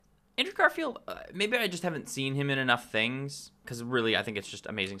Garfield, maybe I just haven't seen him in enough things, because really, I think it's just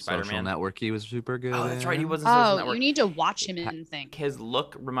Amazing Spider-Man. Social Network, he was super good. Oh, that's right, he was in Social Network. You need to watch him in things. His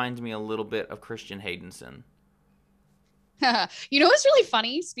look reminds me a little bit of Christian Haydenson. You know what's really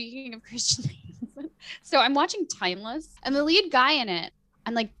funny? Speaking of Christian Haydenson, so I'm watching Timeless, and the lead guy in it,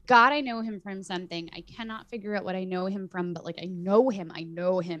 I'm like, God, I know him from something. I cannot figure out what I know him from, but like, I know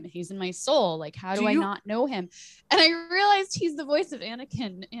him. He's in my soul. Like, how do I not know him? And I realized he's the voice of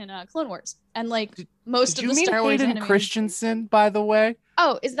Anakin in Clone Wars, and like most of the Star Wars Hayden animated Christensen, by the way?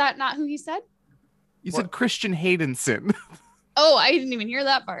 Oh, is that not who he said? You said Christian Haydenson. Oh, I didn't even hear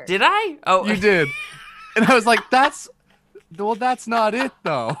that part. Did I? Oh, you did. And I was like, that's not it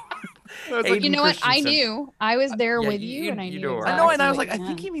though. You know what? I knew. I was there with you, and I knew. I know, and I was like, I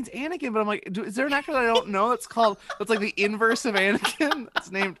think he means Anakin, but I'm like, is there an actor that I don't know that's like the inverse of Anakin?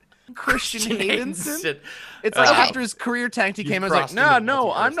 It's named Christian Haydenson. It's like after his career tanked, he came and was like,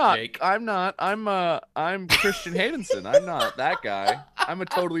 no, I'm not. Jake. I'm Christian Haydenson. I'm not that guy. I'm a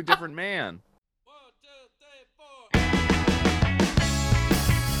totally different man.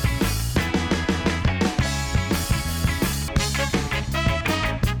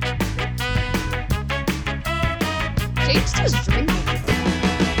 Jake's just drinking.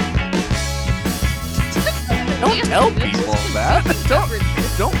 Don't tell people that.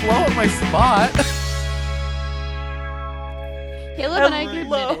 Don't blow up my spot. Caleb and I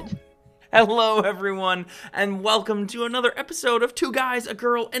admitted. Hello, everyone, and welcome to another episode of Two Guys, a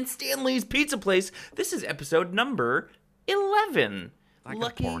Girl, and Stanley's Pizza Place. This is episode number 11. I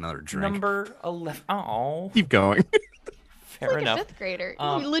gotta pour another drink. Number 11. Oh, keep going. Fair enough. A fifth grader.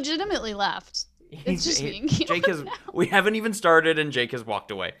 He legitimately left. It's just being Jake has. We haven't even started, and Jake has walked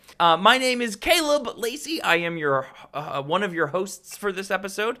away. My name is Caleb Lacey. I am your one of your hosts for this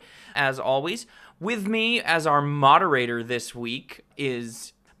episode, as always. With me as our moderator this week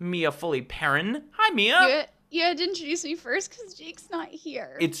is Mia Fully Perrin. Hi, Mia. You had to introduce me first because Jake's not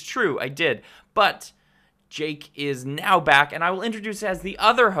here. It's true, I did, but Jake is now back, and I will introduce as the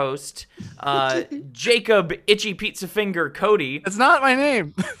other host, Jacob Itchy Pizza Finger Cody. That's not my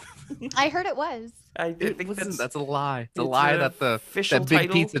name. I heard it was. I think that's a lie. It's a lie that that big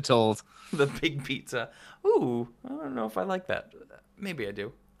title, pizza told. The big pizza. Ooh, I don't know if I like that. Maybe I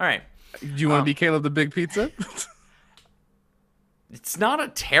do. All right. Do you want to be Caleb the Big Pizza? It's not a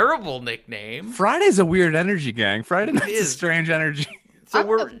terrible nickname. Friday's a weird energy, gang. Friday night's a strange energy. So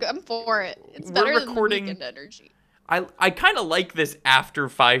I'm for it. It's better than the weekend energy. I kind of like this after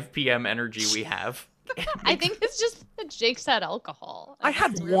 5 p.m. energy we have. I think it's just that Jake's had alcohol. I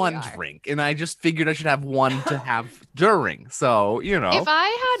had one drink, and I just figured I should have one to have during. So, you know. If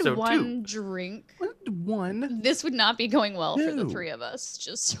I had one drink, this would not be going well for the three of us.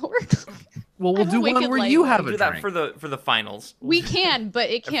 Just so we're clear. Well, we'll do one where you have a drink. Do that for the finals. We can, but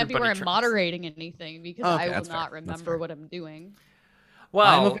it can't be where I'm moderating anything because I will not remember what I'm doing.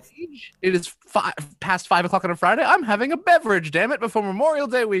 Well, it is past 5 o'clock on a Friday. I'm having a beverage, damn it, before Memorial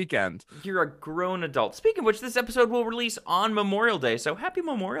Day weekend. You're a grown adult. Speaking of which, this episode will release on Memorial Day, so happy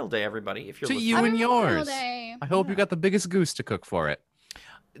Memorial Day, everybody, if you're listening. To you and yours. I hope you got the biggest goose to cook for it.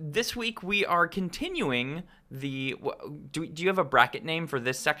 This week, we are continuing the... Do you have a bracket name for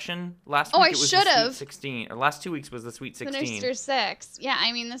this section? Last week, I should have. 16, or last 2 weeks was the Sweet 16. Sinister 6. Yeah,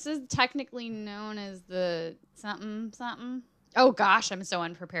 I mean, this is technically known as the something. Oh gosh, I'm so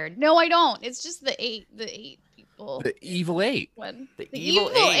unprepared. No, I don't. It's just the eight people. The evil 8. The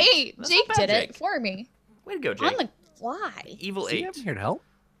evil 8. Jake did it for me. Way to go, Jake. On the fly. The evil 8. I'm here to help.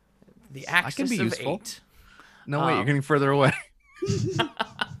 The axis of 8. No, wait, you're getting further away.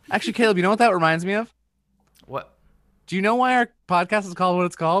 Actually, Caleb, you know what that reminds me of? What? Do you know why our podcast is called what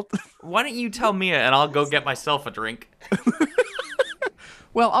it's called? Why don't you tell Mia and I'll go get myself a drink?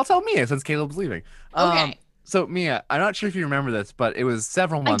 Well, I'll tell Mia since Caleb's leaving. Okay. So, Mia, I'm not sure if you remember this, but it was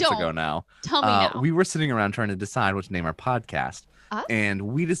several months ago now. Tell me now. We were sitting around trying to decide what to name our podcast. And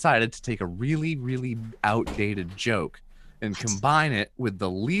we decided to take a really, really outdated joke and combine it with the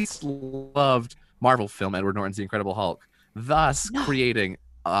least loved Marvel film, Edward Norton's The Incredible Hulk, thus creating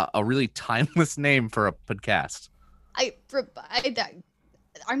a really timeless name for a podcast.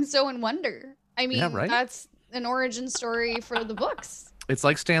 I'm so in wonder. I mean, that's an origin story for the books. It's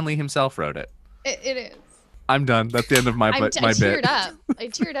like Stan Lee himself wrote it. It is. I'm done. That's the end of my bit. I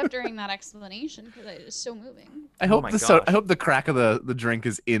teared up during that explanation because it is so moving. I hope I hope the crack of the drink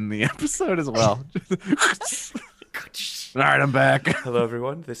is in the episode as well. All right, I'm back. Hello,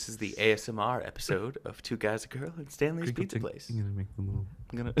 everyone. This is the ASMR episode of Two Guys, a Girl, and Stanley's Pizza Place. I'm gonna make the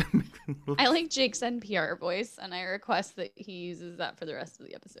move. I like Jake's NPR voice, and I request that he uses that for the rest of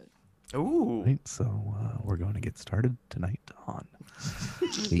the episode. Ooh. Right, so we're going to get started tonight on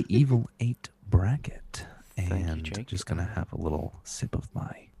the Evil 8 bracket. And Jake. Just going to have a little sip of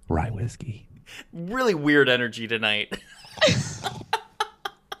my rye whiskey. Really weird energy tonight.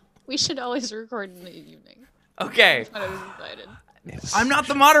 We should always record in the evening. Okay. That's what I was excited. I'm not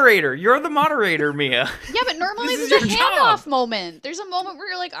the moderator. You're the moderator, Mia. Yeah, but normally This there's is a your handoff job. moment. There's a moment where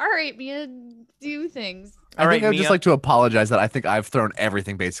you're like, all right, Mia, do things. I think I'd Mia. just like to apologize that I think I've thrown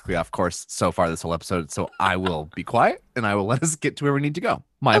everything basically off course so far this whole episode. So I will be quiet and I will let us get to where we need to go.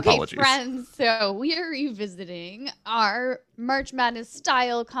 My apologies. Okay, friends. So we are revisiting our March Madness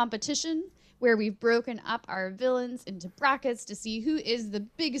style competition where we've broken up our villains into brackets to see who is the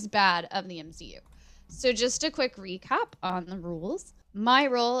biggest bad of the MCU. So just a quick recap on the rules. My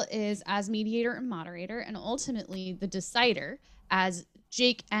role is as mediator and moderator, and ultimately the decider, as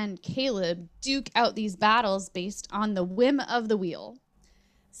Jake and Caleb duke out these battles based on the whim of the wheel.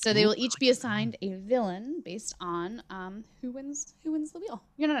 So they will each be assigned a villain based on who wins the wheel.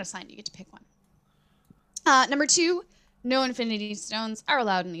 You're not assigned, you get to pick one. Number 2, no Infinity Stones are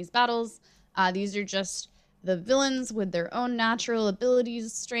allowed in these battles. These are just the villains with their own natural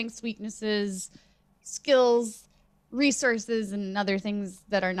abilities, strengths, weaknesses, skills, resources, and other things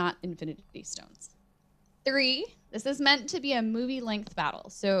that are not Infinity Stones. 3, this is meant to be a movie-length battle.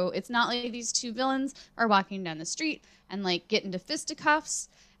 So it's not like these two villains are walking down the street and like get into fisticuffs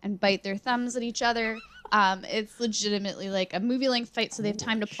and bite their thumbs at each other. It's legitimately like a movie-length fight, so they have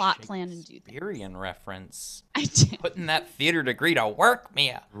time to plot, plan, and do things. Shakespearean reference. I did. Putting that theater degree to work,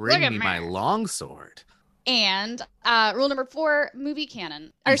 Mia. Bring at me me. my longsword. And rule number 4, movie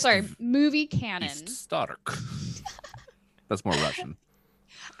canon. Or sorry, movie canon. East Stark. That's more Russian.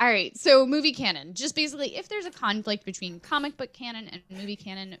 All right, so movie canon. Just basically, if there's a conflict between comic book canon and movie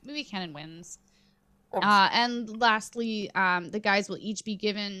canon wins. And lastly, the guys will each be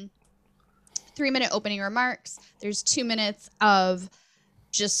given 3-minute opening remarks. There's 2 minutes of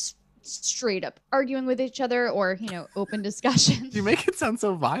just straight up arguing with each other or, open discussion. You make it sound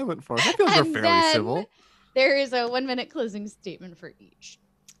so violent for us. I feel like we're And fairly then civil. There is a 1-minute closing statement for each.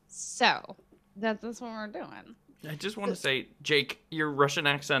 So that's what we're doing. I just want to say, Jake, your Russian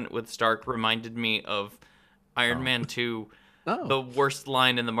accent with Stark reminded me of Iron Man 2. Oh. The worst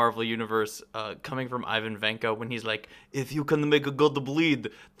line in the Marvel Universe, coming from Ivan Vanko, when he's like, "If you can make a god bleed,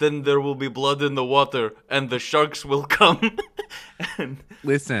 then there will be blood in the water, and the sharks will come." And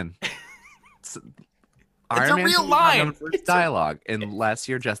Listen. It's a real line. It's dialogue. Unless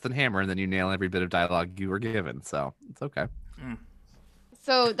you're Justin Hammer, and then you nail every bit of dialogue you were given. So it's okay.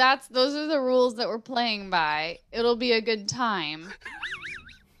 So those are the rules that we're playing by. It'll be a good time.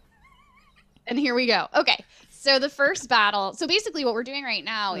 And here we go. Okay. So the first battle. So basically what we're doing right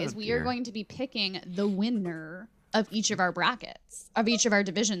now is we are going to be picking the winner of each of our brackets, of each of our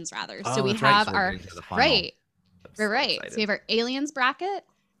divisions rather. So we have our right. So we have our aliens bracket,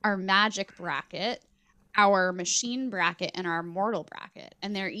 our magic bracket, our machine bracket, and our mortal bracket.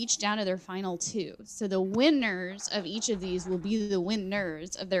 And they're each down to their final 2. So the winners of each of these will be the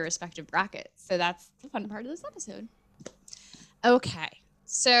winners of their respective brackets. So that's the fun part of this episode. Okay.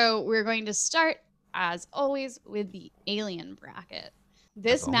 So we're going to start, as always, with the alien bracket.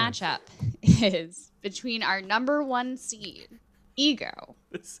 This matchup is between our number 1 seed, Ego,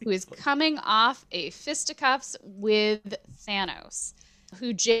 who is coming off a fisticuffs with Thanos,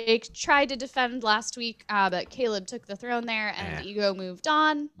 who Jake tried to defend last week, but Caleb took the throne there, and Ego moved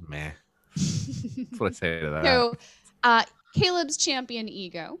on. Meh. That's what I say to that. So, Caleb's champion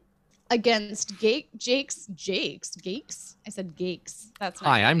Ego against Jake's. I said Gakes. That's not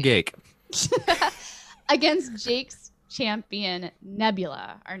Hi, I'm Gake. against Jake's champion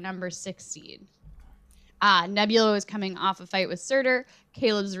Nebula, our number 6 seed. Nebula is coming off a fight with Surtur.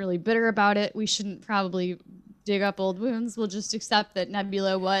 Caleb's really bitter about it. We shouldn't probably dig up old wounds. We'll just accept that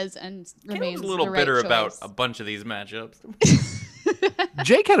Nebula was and remains Caleb's a little the right bitter choice. about a bunch of these matchups.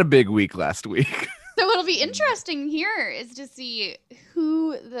 Jake had a big week last week. So what'll be interesting here is to see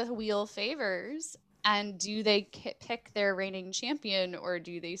who the wheel favors, and do they pick their reigning champion or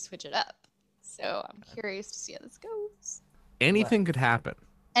do they switch it up? So I'm curious to see how this goes. Anything could happen.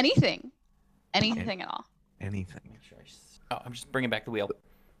 Anything at all. Anything. Oh, I'm just bringing back the wheel.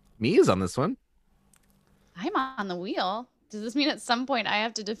 Me is on this one. I'm on the wheel. Does this mean at some point I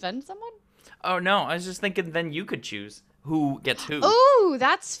have to defend someone? Oh no, I was just thinking then you could choose who gets who. Oh,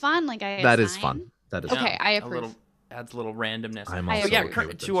 that's fun. Like That is fun. That is Okay, fun. I approve. Adds a little randomness. I'm I also agree. okay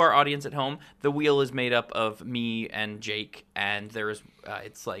with to this. our audience at home, the wheel is made up of me and Jake, and there's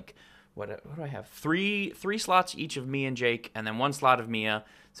it's like what do I have? Three slots each of me and Jake, and then 1 slot of Mia.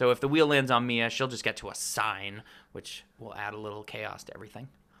 So if the wheel lands on Mia, she'll just get to assign, which will add a little chaos to everything.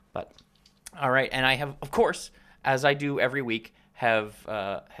 But all right, and I have, of course, as I do every week, have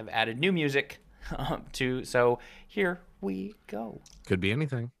added new music to. So here we go. Could be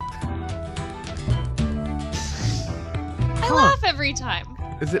anything. I laugh every time.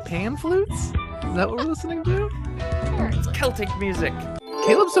 Is it pan flutes? Is that what we're listening to? Sure. It's Celtic music.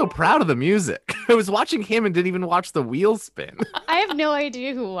 Caleb's so proud of the music. I was watching him and didn't even watch the wheel spin. I have no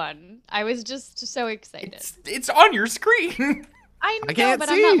idea who won. I was just so excited. It's on your screen. I know, can't but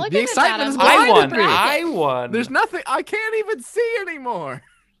see. I'm not looking The excitement at is that. I won. blinded me. I won. There's nothing. I can't even see anymore.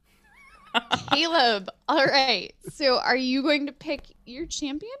 Caleb, all right. So are you going to pick your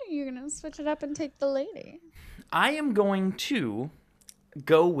champion, or are you going to switch it up and take the lady? I am going to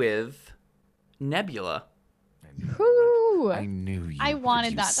go with Nebula. Whoo! I knew you. I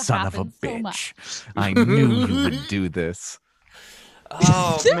wanted you that to son of a happen so bitch. much. I knew you would do this.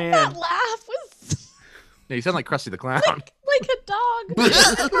 Oh man. That laugh was Yeah, you sound like Krusty the Clown. like a dog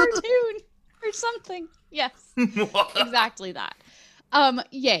in a cartoon or something. Yes, exactly that.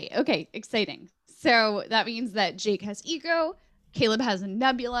 Yay. Okay, exciting. So that means that Jake has Ego, Caleb has a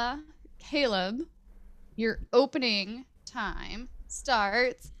Nebula. Caleb, your opening time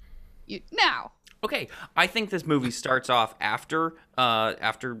starts now. Okay, I think this movie starts off after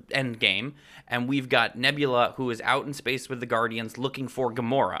Endgame, and we've got Nebula, who is out in space with the Guardians looking for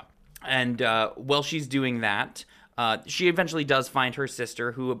Gamora. And while she's doing that, she eventually does find her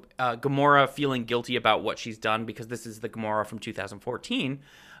sister, who Gamora, feeling guilty about what she's done, because this is the Gamora from 2014,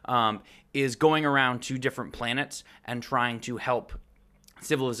 is going around to different planets and trying to help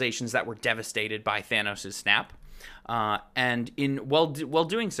civilizations that were devastated by Thanos' snap. And while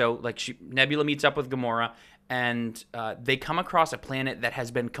doing so, like Nebula meets up with Gamora, and they come across a planet that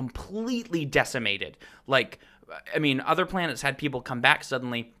has been completely decimated. Like, I mean, other planets had people come back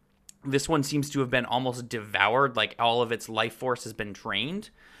suddenly. This one seems to have been almost devoured. Like, all of its life force has been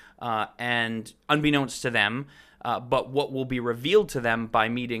drained, and unbeknownst to them, but what will be revealed to them by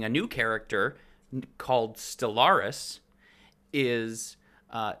meeting a new character called Stellaris is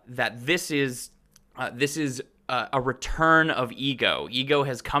that this is a return of Ego. Ego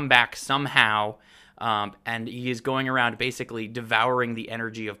has come back somehow, and he is going around basically devouring the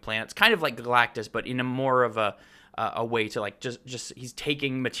energy of planets, kind of like Galactus, but in a more of a way to like just he's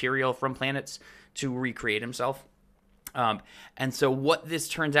taking material from planets to recreate himself. And so what this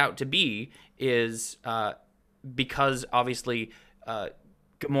turns out to be is because obviously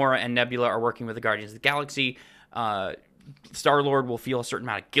Gamora and Nebula are working with the Guardians of the Galaxy, Star-Lord will feel a certain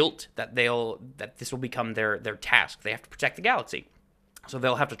amount of guilt that this will become their task. They have to protect the galaxy. So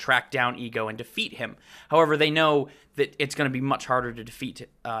they'll have to track down Ego and defeat him. However, they know that it's going to be much harder to defeat.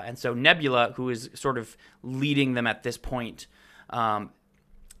 And so Nebula, who is sort of leading them at this point,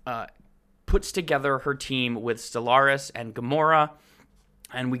 puts together her team with Stellaris and Gamora.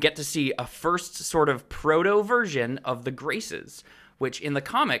 And we get to see a first sort of proto version of the Graces, which in the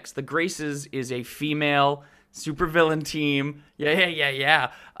comics, the Graces is a female supervillain team.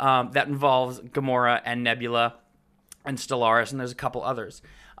 That involves Gamora and Nebula and Stellaris, and there's a couple others.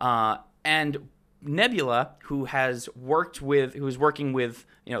 And Nebula, who is working with,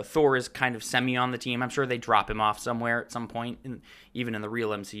 Thor is kind of semi on the team. I'm sure they drop him off somewhere at some point, even in the real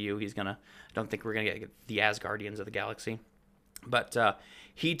MCU. I don't think we're gonna get the Asgardians of the galaxy. But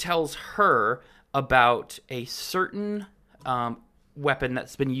he tells her about a certain weapon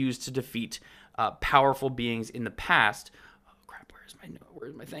that's been used to defeat powerful beings in the past. Oh crap!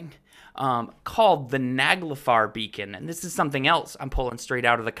 Where's my thing? Called the Naglfar Beacon, and this is something else I'm pulling straight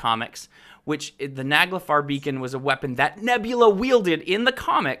out of the comics. Which the Naglfar Beacon was a weapon that Nebula wielded in the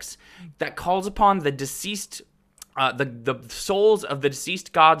comics that calls upon the deceased, the souls of the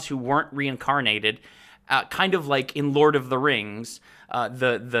deceased gods who weren't reincarnated, kind of like in Lord of the Rings,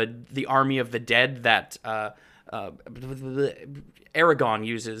 the army of the dead that Aragorn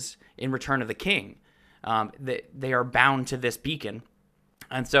uses in Return of the King. They are bound to this beacon.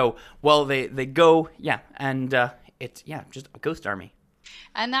 And so, they go, it's just a ghost army.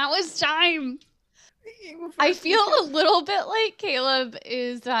 And that was time. I feel a little bit like Caleb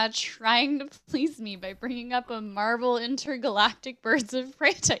is trying to please me by bringing up a Marvel intergalactic Birds of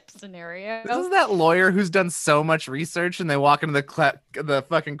Prey type scenario. This is that lawyer who's done so much research, and they walk into the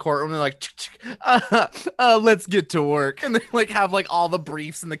fucking courtroom, and they're like, let's get to work. And they like have like all the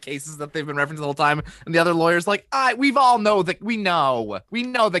briefs and the cases that they've been referencing the whole time. And the other lawyer's like, we all know that we know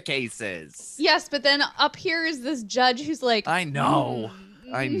the cases. Yes, but then up here is this judge who's like, I know.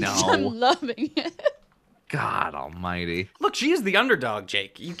 I'm loving it. God almighty. Look, she is the underdog,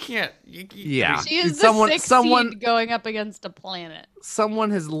 Jake. You can't. Yeah. She is the sixth seed going up against a planet.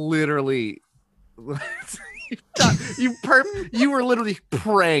 Someone has literally You were literally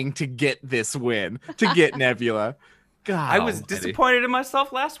praying to get this win, to get Nebula. God, I was disappointed in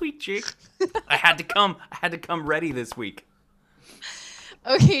myself last week, Jake. I had to come ready this week.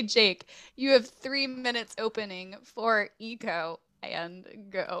 Okay, Jake, you have 3 minutes opening for Ego and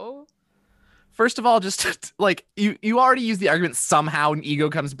go. First of all, just like you already used the argument somehow an Ego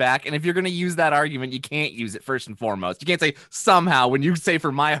comes back, and if you're going to use that argument, you can't use it first and foremost. You can't say somehow when you say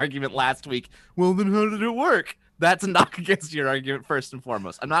for my argument last week, well, then how did it work? That's a knock against your argument first and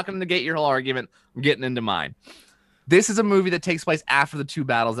foremost. I'm not going to negate your whole argument. I'm getting into mine. This is a movie that takes place after the 2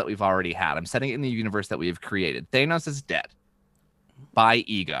 battles that we've already had. I'm setting it in the universe that we have created. Thanos is dead by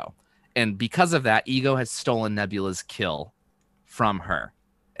Ego. And because of that, Ego has stolen Nebula's kill from her.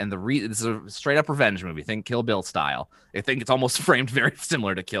 And this is a straight up revenge movie. Think Kill Bill style. I think it's almost framed very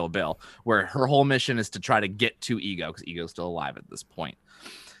similar to Kill Bill, where her whole mission is to try to get to Ego because Ego's still alive at this point.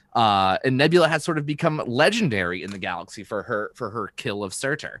 And Nebula has sort of become legendary in the galaxy for her kill of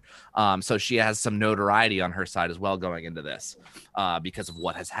Surtur. So she has some notoriety on her side as well going into this because of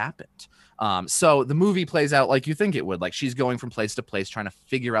what has happened. So the movie plays out like you think it would. Like she's going from place to place trying to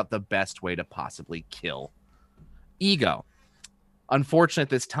figure out the best way to possibly kill Ego. Unfortunately, at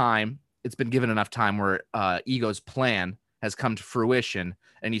this time, it's been given enough time where Ego's plan has come to fruition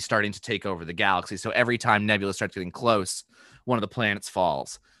and he's starting to take over the galaxy. So every time Nebula starts getting close, one of the planets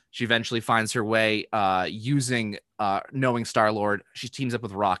falls. She eventually finds her way knowing Star-Lord. She teams up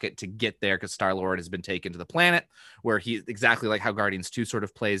with Rocket to get there because Star-Lord has been taken to the planet where he exactly like how Guardians 2 sort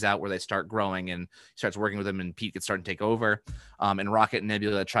of plays out, where they start growing and he starts working with him and Pete gets starting to take over. And Rocket and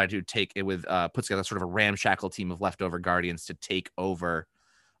Nebula try to take it with puts together sort of a ramshackle team of leftover Guardians to take over,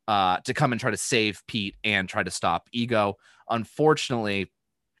 to come and try to save Pete and try to stop Ego. Unfortunately,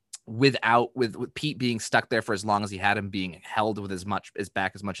 with Pete being stuck there for as long as he had, him being held with as much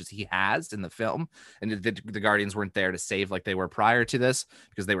as he has in the film, and the Guardians weren't there to save like they were prior to this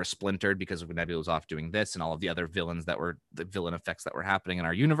because they were splintered because Nebula was off doing this and all of the other villains that were the villain effects that were happening in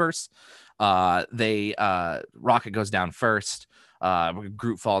our universe. Rocket goes down first.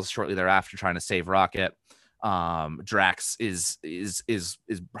 Groot falls shortly thereafter trying to save Rocket. Drax is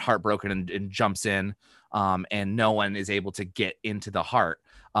heartbroken and jumps in, and no one is able to get into the heart.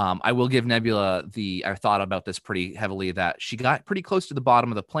 I will give Nebula I thought about this pretty heavily, that she got pretty close to the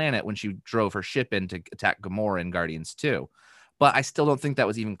bottom of the planet when she drove her ship in to attack Gamora in Guardians 2. But I still don't think that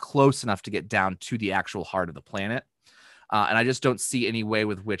was even close enough to get down to the actual heart of the planet. And I just don't see any way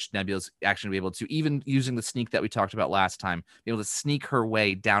with which Nebula's actually be able to, even using the sneak that we talked about last time, be able to sneak her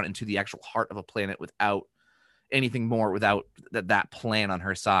way down into the actual heart of a planet without anything more, without that plan on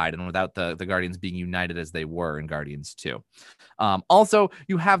her side and without the Guardians being united as they were in Guardians 2. Also,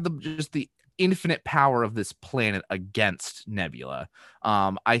 you have just the infinite power of this planet against Nebula.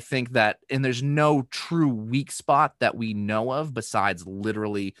 I think that, and there's no true weak spot that we know of besides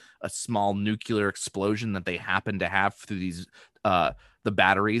literally a small nuclear explosion that they happen to have through these the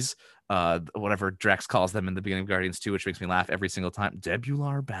batteries. Whatever Drax calls them in the beginning of Guardians 2, which makes me laugh every single time.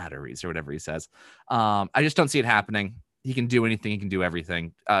 Debular batteries or whatever he says. I just don't see it happening. He can do anything. He can do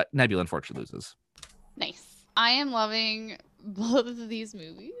everything. Nebula unfortunately loses. Nice. I am loving both of these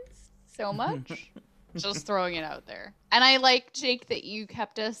movies so much. Just throwing it out there. And I like, Jake, that you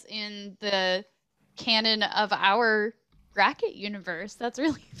kept us in the canon of our bracket universe. That's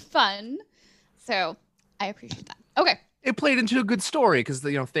really fun. So I appreciate that. Okay. It played into a good story because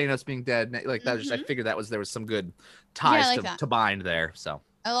Thanos being dead, like that. I figured there was some good ties to bind there. So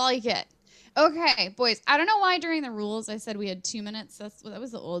I like it. Okay, boys. I don't know why during the rules I said we had 2 minutes. That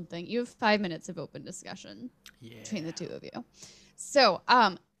was the old thing. You have 5 minutes of open discussion between the two of you. So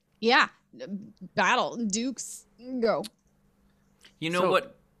battle Dukes, go. You know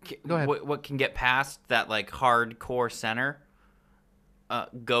what? Go ahead. What can get past that like hardcore center?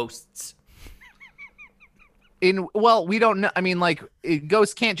 Ghosts. We don't know. I mean, like,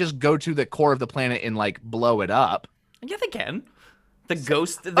 ghosts can't just go to the core of the planet and like blow it up. Yeah, they can. The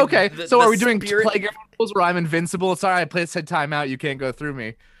ghost. So are we doing playground rules where I'm invincible? Sorry, I said timeout. You can't go through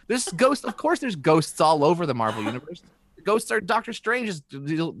me. There's ghosts. Of course, there's ghosts all over the Marvel universe. Ghosts are Doctor Strange.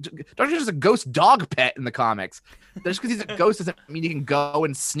 Doctor Strange is a ghost dog pet in the comics. Just because he's a ghost doesn't mean he can go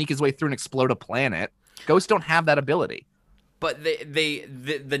and sneak his way through and explode a planet. Ghosts don't have that ability. But the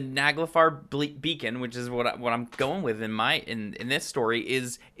Naglfar beacon, which is what I'm going with in this story,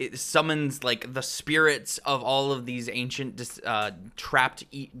 is it summons like the spirits of all of these ancient trapped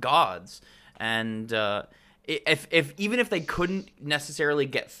gods, and even if they couldn't necessarily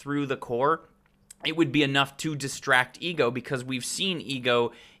get through the core, it would be enough to distract Ego, because we've seen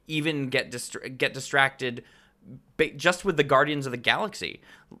Ego even get distracted just with the Guardians of the Galaxy,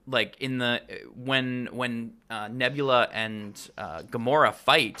 like in the when Nebula and Gamora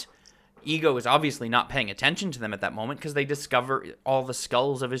fight, Ego is obviously not paying attention to them at that moment because they discover all the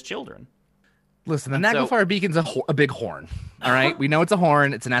skulls of his children. Listen, the Naglfar beacon's a big horn. All right, we know it's a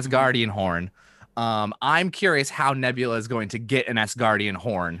horn. It's an Asgardian horn. I'm curious how Nebula is going to get an Asgardian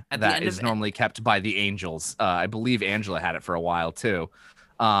horn that is normally kept by the angels. I believe Angela had it for a while too.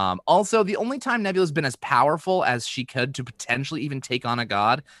 Also, the only time Nebula's been as powerful as she could to potentially even take on a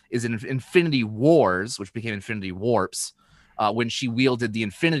god is in Infinity Wars, which became Infinity Warps, when she wielded the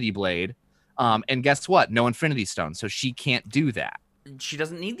Infinity Blade. And guess what? No Infinity Stones, so she can't do that. She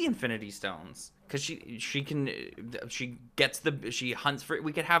doesn't need the Infinity Stones because she hunts for it.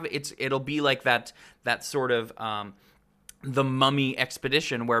 We could have it'll be like that sort of the Mummy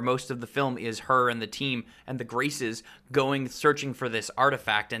expedition where most of the film is her and the team and the Graces going searching for this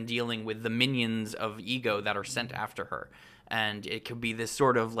artifact and dealing with the minions of Ego that are sent after her. And it could be this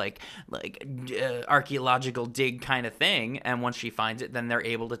sort of like archaeological dig kind of thing. And once she finds it, then they're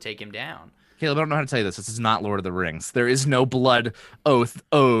able to take him down. Caleb, I don't know how to tell you this. This is not Lord of the Rings. There is no blood oath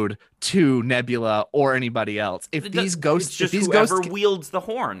owed to Nebula or anybody else. If these ghosts, whoever wields the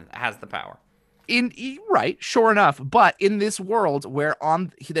horn has the power. Right, sure enough. But in this world where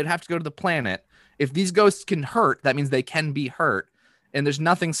they'd have to go to the planet, if these ghosts can hurt, that means they can be hurt. And there's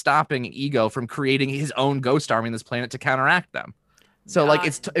nothing stopping Ego from creating his own ghost army on this planet to counteract them. So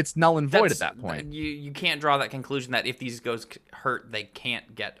it's null and void at that point. You can't draw that conclusion that if these ghosts hurt, they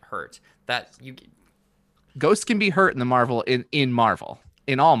can't get hurt. Ghosts can be hurt in the Marvel in Marvel.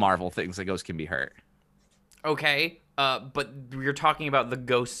 In all Marvel things, the ghosts can be hurt. Okay, but you're talking about the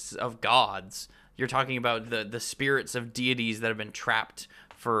ghosts of gods. You're talking about the spirits of deities that have been trapped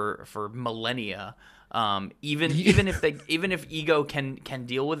for millennia. Even if Ego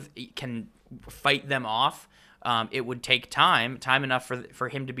can fight them off, it would take time enough for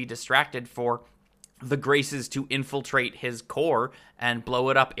him to be distracted for the Graces to infiltrate his core and blow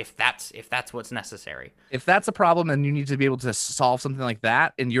it up if that's what's necessary. If that's a problem and you need to be able to solve something like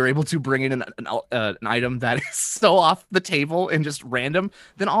that, and you're able to bring in an item that is so off the table and just random,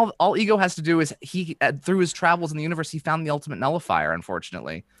 then all Ego has to do is he through his travels in the universe, he found the ultimate nullifier,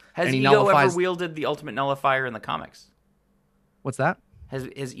 unfortunately. Has Ego ever wielded the ultimate nullifier in the comics? What's that?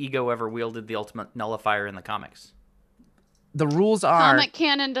 Has Ego ever wielded the ultimate nullifier in the comics? The rules are comic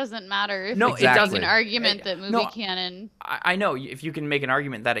canon doesn't matter. No, it doesn't. An argument that movie canon. I know if you can make an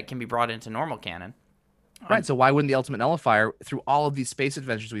argument that it can be brought into normal canon. Right. So why wouldn't the ultimate nullifier, through all of these space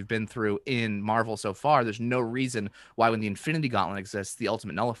adventures we've been through in Marvel so far, there's no reason why when the Infinity Gauntlet exists, the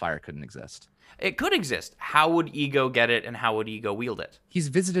ultimate nullifier couldn't exist. It could exist. How would Ego get it, and how would Ego wield it? He's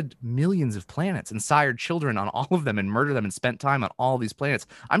visited millions of planets and sired children on all of them and murdered them and spent time on all these planets.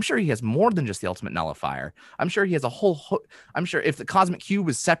 I'm sure he has more than just the ultimate nullifier. I'm sure he has a whole I'm sure if the cosmic cube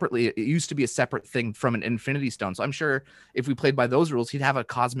was separately, it used to be a separate thing from an Infinity Stone. So I'm sure if we played by those rules, he'd have a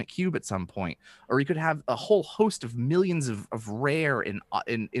cosmic cube at some point, or he could have a whole host of millions of rare and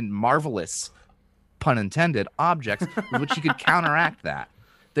marvelous, pun intended, objects with which he could counteract that.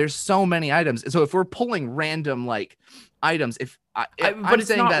 There's so many items. So if we're pulling random items, it's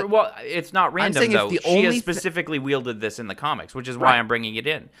not random though. She has specifically wielded this in the comics, which is why I'm bringing it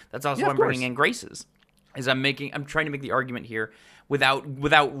in. That's also why I'm bringing in Graces. I'm trying to make the argument here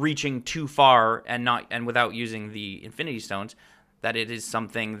without reaching too far and without using the Infinity Stones, that it is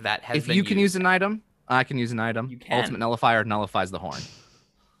something that has been used. If you can use an item, I can use an item. You can. Ultimate Nullifier nullifies the horn.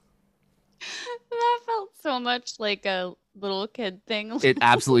 That felt so much like a little kid thing. It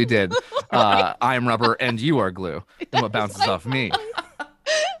absolutely did. I am rubber and you are glue. And what bounces off me?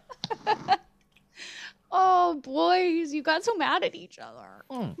 Oh boys, you got so mad at each other.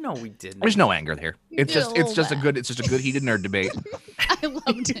 No, we didn't. There's no anger here. It's just a good heated nerd debate. I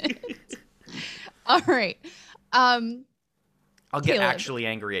loved it. All right. I'll get actually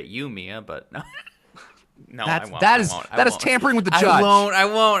angry at you, Mia, but no. No, I won't. That is tampering with the judge. I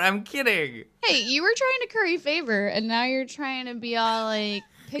won't. I'm kidding. Hey, you were trying to curry favor, and now you're trying to be all like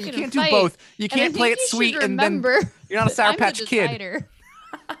picking a fight. You can't do both. You can't play it sweet and then you're not a Sour Patch Kid. You're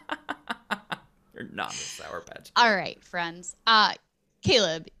not a Sour Patch Kid. All right, friends.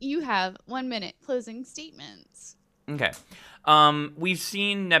 Caleb, you have 1 minute closing statements. Okay. We've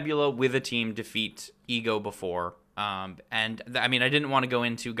seen Nebula with a team defeat Ego before. And I mean, I didn't want to go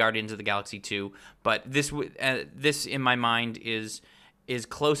into Guardians of the Galaxy 2, but this in my mind is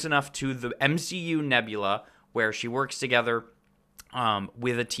close enough to the MCU Nebula where she works together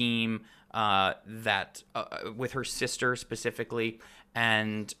with a team that with her sister specifically,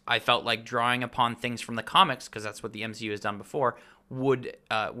 and I felt like drawing upon things from the comics, because that's what the MCU has done before, would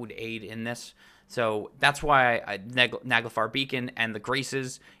aid in this. So that's why Naglfar Beacon and the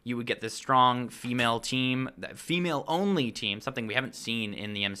Graces, you would get this strong female team, female-only team, something we haven't seen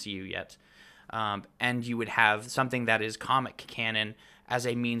in the MCU yet. And you would have something that is comic canon as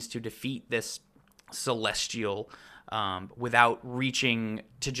a means to defeat this celestial without reaching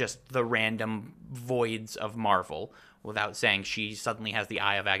to just the random voids of Marvel, without saying she suddenly has the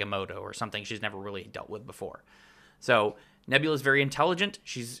Eye of Agamotto or something she's never really dealt with before. So Nebula is very intelligent.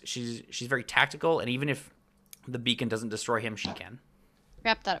 She's very tactical, and even if the beacon doesn't destroy him, she can.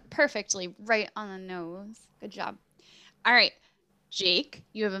 Wrapped that up perfectly, right on the nose. Good job. All right, Jake,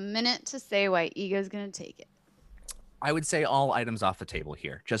 you have a minute to say why Ego's gonna take it. I would say all items off the table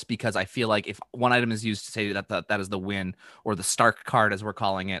here, just because I feel like if one item is used to say that is the win, or the Stark card as we're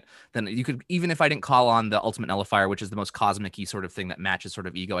calling it, then you could, even if I didn't call on the Ultimate Nullifier, which is the most cosmic-y sort of thing that matches sort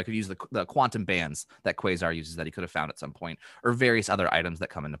of Ego, I could use the quantum bands that Quasar uses that he could have found at some point, or various other items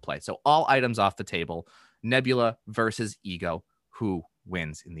that come into play. So all items off the table. Nebula versus Ego. Who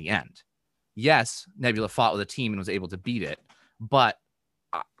wins in the end? Yes, Nebula fought with a team and was able to beat it, but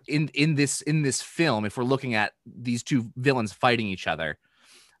in this film, if we're looking at these two villains fighting each other,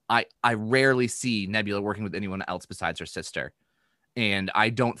 I rarely see Nebula working with anyone else besides her sister, and I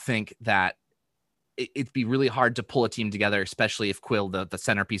don't think that it'd be really hard to pull a team together, especially if Quill, the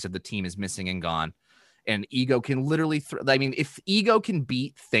centerpiece of the team, is missing and gone, and Ego can literally I mean, if Ego can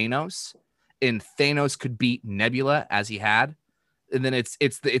beat Thanos and Thanos could beat Nebula as he had, and then it's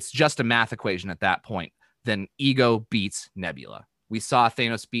just a math equation at that point. Then Ego beats Nebula. We saw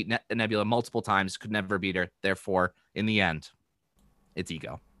Thanos beat Nebula multiple times, could never beat her. Therefore, in the end, it's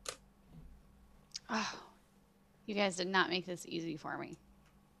Ego. Oh, you guys did not make this easy for me.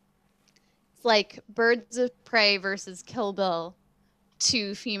 It's like Birds of Prey versus Kill Bill,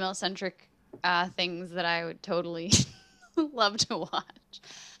 two female-centric things that I would totally love to watch.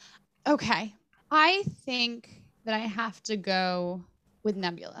 Okay, I think that I have to go with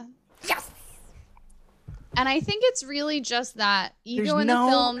Nebula. Yes! And I think it's really just that Ego in the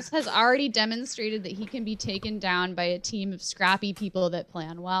films has already demonstrated that he can be taken down by a team of scrappy people that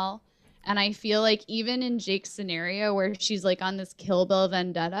plan well. And I feel like even in Jake's scenario where she's like on this Kill Bill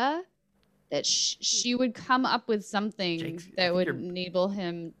vendetta, that she would come up with something that would enable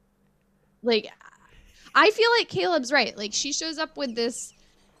him. Like, I feel like Caleb's right. Like, she shows up with this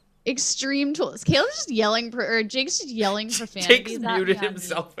extreme tools. Caleb's just yelling, or Jake's just yelling profanity. Jake's muted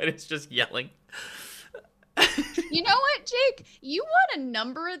himself and it's just yelling. You know what, Jake? You won a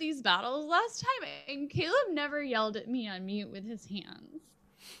number of these battles last time, and Caleb never yelled at me on mute with his hands.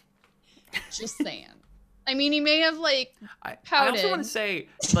 Just saying. I mean, he may have like pouted. I also want to say,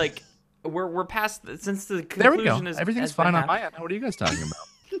 like, we're past since the conclusion. There we go. Is everything's fine on my end. What are you guys talking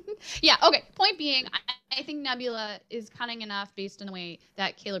about? Yeah. Okay. Point being, I think Nebula is cunning enough, based on the way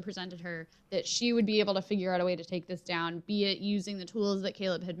that Caleb presented her, that she would be able to figure out a way to take this down, be it using the tools that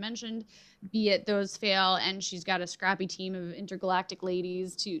Caleb had mentioned, be it those fail, and she's got a scrappy team of intergalactic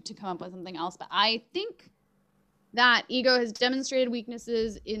ladies to come up with something else. But I think that Ego has demonstrated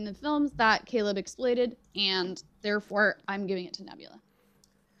weaknesses in the films that Caleb exploited, and therefore I'm giving it to Nebula.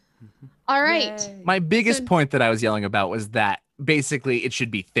 All right. Yay. My biggest point that I was yelling about was that basically it should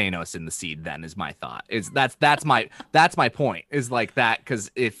be Thanos in the seed. Then is my thought. That's my point. Is like that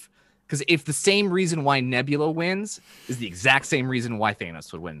because if the same reason why Nebula wins is the exact same reason why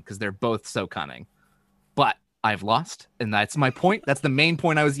Thanos would win, because they're both so cunning. But I've lost, and that's my point. That's the main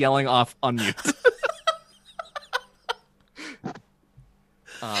point I was yelling off on mute.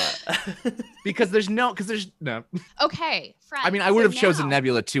 Because there's no. Okay, friends. I mean, I would have chosen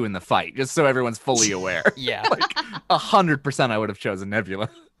Nebula too in the fight, just so everyone's fully aware. Yeah, like 100%, I would have chosen Nebula.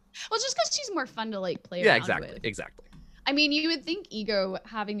 Well, just because she's more fun to like play. Yeah, around exactly, with. exactly. I mean, you would think Ego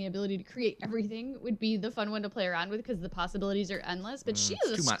having the ability to create everything would be the fun one to play around with because the possibilities are endless. But she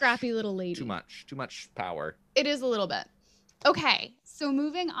is a scrappy little lady. Too much power. It is a little bit. Okay, so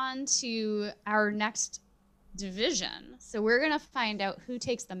moving on to our next division. So we're gonna find out who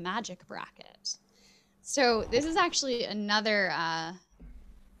takes the magic bracket. So this is actually another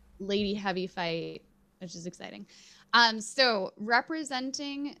lady heavy fight, which is exciting. So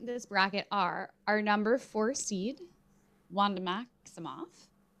representing this bracket are our number 4 seed, Wanda Maximoff,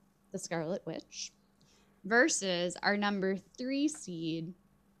 the Scarlet Witch, versus our number 3 seed,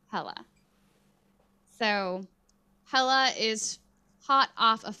 Hela. So Hela is hot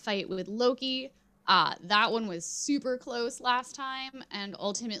off a fight with Loki. That one was super close last time, and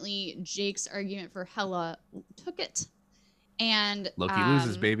ultimately Jake's argument for Hela took it. And Loki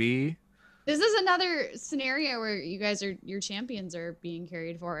loses, baby. This is another scenario where your champions are being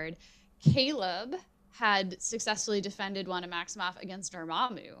carried forward. Caleb had successfully defended Wanda Maximoff against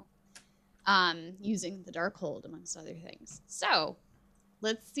Dormammu. using the Darkhold, amongst other things. So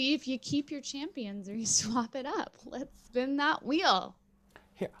let's see if you keep your champions or you swap it up. Let's spin that wheel.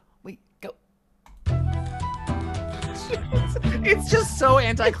 Here we go. It's just so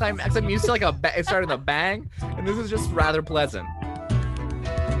anticlimactic. I'm used to like it started with a bang, and this is just rather pleasant.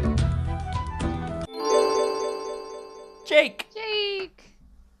 Jake.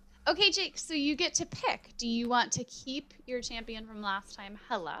 Okay, Jake, so you get to pick. Do you want to keep your champion from last time,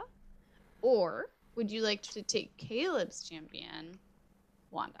 Hela? Or would you like to take Caleb's champion,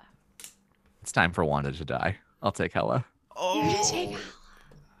 Wanda? It's time for Wanda to die. I'll take Hela. Oh. You're gonna take Hela.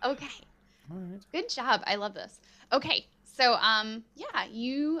 Okay. All right. Good job. I love this. Okay, so yeah,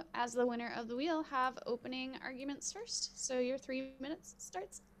 you as the winner of the wheel have opening arguments first. So your 3 minutes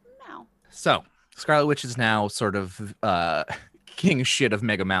starts now. So Scarlet Witch is now sort of king shit of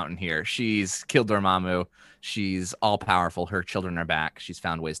Mega Mountain here. She's killed Dormammu. She's all powerful. Her children are back. She's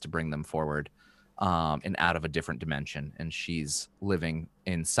found ways to bring them forward and out of a different dimension. And she's living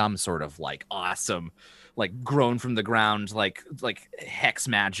in some sort of like awesome, like grown from the ground, like hex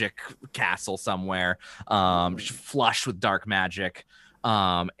magic castle somewhere, flush with dark magic.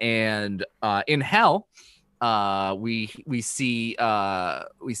 And in hell, we see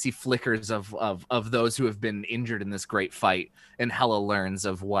flickers of those who have been injured in this great fight, and Hela learns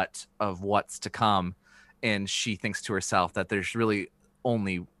of what's to come, and she thinks to herself that there's really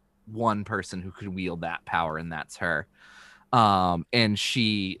only one person who could wield that power, and that's her. And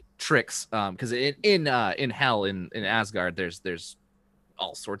she tricks because in hell in Asgard there's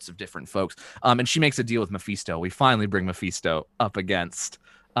all sorts of different folks, and she makes a deal with Mephisto. We finally bring Mephisto up against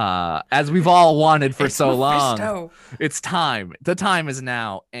as we've all wanted for so long. It's time. The time is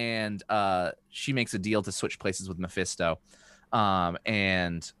now. And she makes a deal to switch places with Mephisto.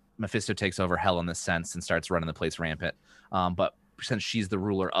 And Mephisto takes over hell in this sense and starts running the place rampant. But since she's the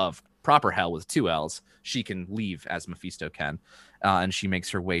ruler of proper hell with 2 L's, she can leave as Mephisto can. And she makes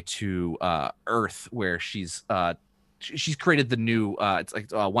her way to Earth, where she's created the new it's like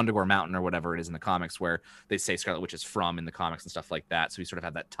Wundagore Mountain or whatever it is in the comics, where they say Scarlet Witch is from in the comics and stuff like that. So we sort of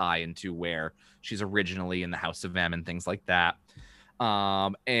have that tie into where she's originally in the House of M and things like that.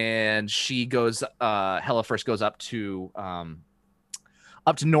 And she goes Hela first goes up to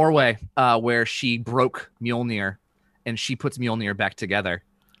Norway, where she broke Mjolnir, and she puts Mjolnir back together,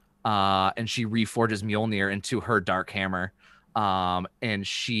 and she reforges Mjolnir into her dark hammer. And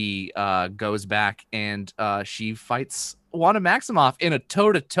she goes back and she fights Wanda Maximoff in a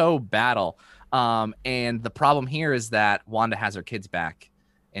toe-to-toe battle. And the problem here is that Wanda has her kids back,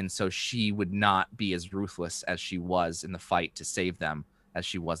 and so she would not be as ruthless as she was in the fight to save them as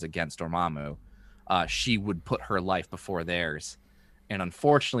she was against Dormammu. She would put her life before theirs. And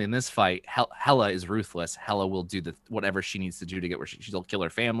unfortunately, in this fight, Hela is ruthless. Hela will do whatever she needs to do to get where she'll kill her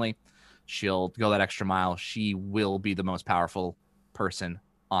family. She'll go that extra mile. She will be the most powerful person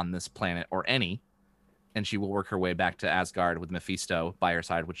on this planet, or any, and she will work her way back to Asgard with Mephisto by her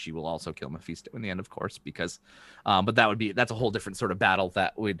side, which she will also kill Mephisto in the end, of course, because but that's a whole different sort of battle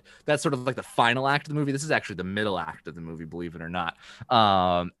that's sort of like the final act of the movie. This is actually the middle act of the movie, believe it or not.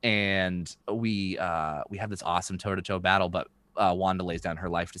 And we have this awesome toe-to-toe battle, but Wanda lays down her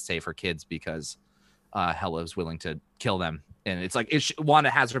life to save her kids because Hela is willing to kill them. And it's like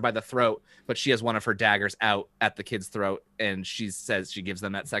Wanda has her by the throat, but she has one of her daggers out at the kid's throat, and she gives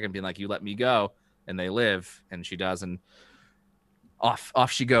them that second, being like, "You let me go," and they live, and she does, and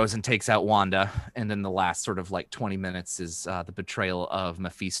off she goes and takes out Wanda. And then the last sort of like 20 minutes is the betrayal of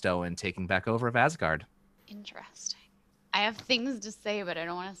Mephisto and taking back over of Asgard. Interesting. I have things to say, but I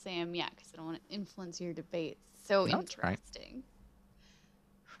don't want to say them yet because I don't want to influence your debates. So interesting.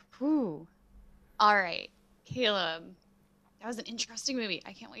 Right. Whew. All right, Caleb. That was an interesting movie.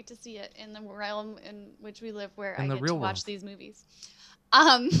 I can't wait to see it in the realm in which we live, where I get to watch these movies.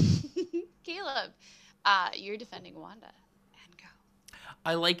 Caleb, you're defending Wanda, and go.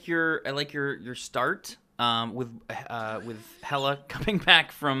 I like your start with Hela coming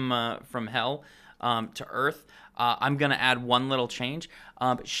back from hell to Earth. I'm gonna add one little change.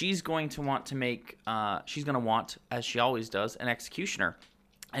 She's going to want, as she always does, an executioner,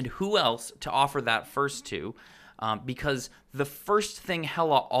 and who else to offer that first to? Because the first thing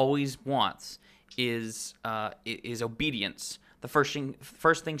Hela always wants is obedience. The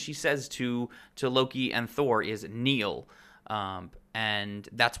first thing she says to Loki and Thor is kneel, and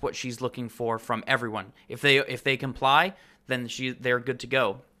that's what she's looking for from everyone. If they comply, then they're good to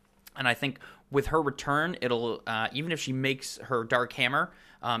go. And I think with her return, it'll even if she makes her dark hammer,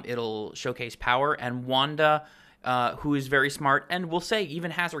 it'll showcase power. And Wanda, who is very smart and we'll say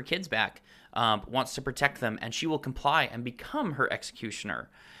even has her kids back, wants to protect them, and she will comply and become her executioner.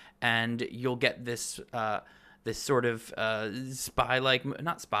 and you'll get this this sort of spy-like,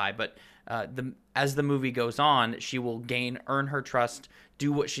 not spy, but as the movie goes on, she will earn her trust,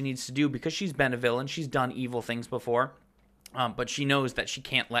 do what she needs to do, because she's been a villain. She's done evil things before, but she knows that she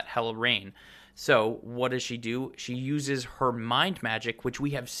can't let Hela reign. So what does she do? She uses her mind magic, which we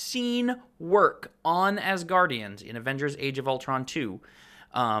have seen work on Asgardians in Avengers Age of Ultron 2.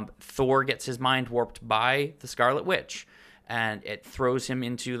 Thor gets his mind warped by the Scarlet Witch, and it throws him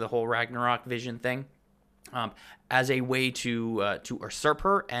into the whole Ragnarok vision thing. As a way to usurp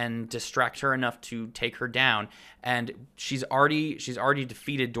her and distract her enough to take her down. And she's already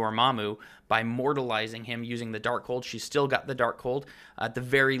defeated Dormammu by mortalizing him using the Darkhold. She's still got the Darkhold. At the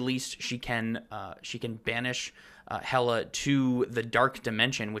very least, she can banish Hela to the Dark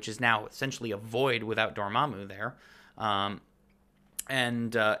Dimension, which is now essentially a void without Dormammu there.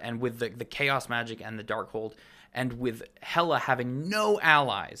 And with the Chaos Magic and the Darkhold, and with Hela having no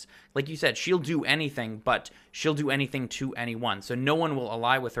allies, like you said, she'll do anything, but she'll do anything to anyone. So no one will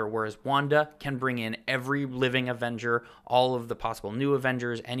ally with her, whereas Wanda can bring in every living Avenger, all of the possible new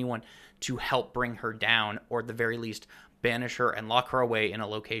Avengers, anyone to help bring her down, or at the very least, banish her and lock her away in a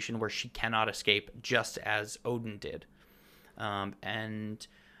location where she cannot escape, just as Odin did. And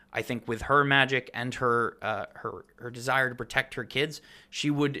I think with her magic and her desire to protect her kids, she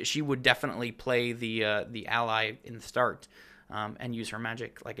would definitely play the ally in the start, and use her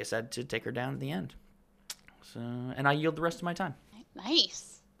magic, like I said, to take her down at the end. So, and I yield the rest of my time.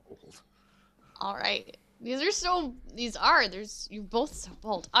 Nice. Bold. All right. You're both so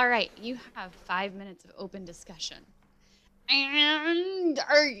bold. All right. You have 5 minutes of open discussion. And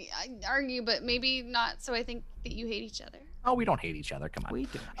argue, but maybe not. So I think that you hate each other. Oh, we don't hate each other. Come on. We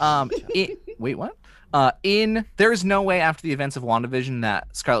don't. Wait, what? There's no way after the events of WandaVision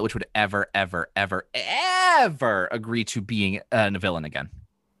that Scarlet Witch would ever agree to being a villain again.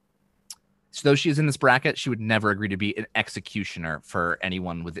 So though she is in this bracket, she would never agree to be an executioner for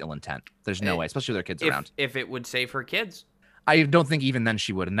anyone with ill intent. There's no way, especially with their kids around. If it would save her kids. I don't think even then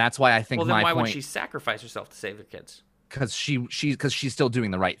she would, and that's why I think why would she sacrifice herself to save her kids? Because she's still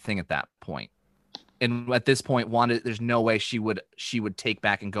doing the right thing at that point. And at this point, Wanda, there's no way she would take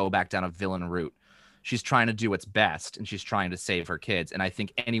back and go back down a villain route. She's trying to do what's best, and she's trying to save her kids. And I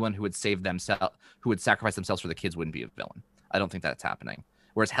think anyone who would sacrifice themselves for the kids wouldn't be a villain. I don't think that's happening.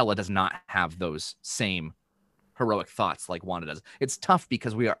 Whereas Hela does not have those same heroic thoughts like Wanda does. It's tough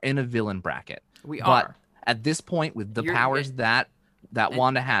because we are in a villain bracket. But at this point, with the powers that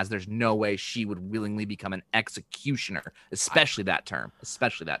Wanda has, there's no way she would willingly become an executioner, especially that term.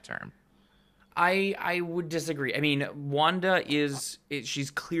 I would disagree. I mean, Wanda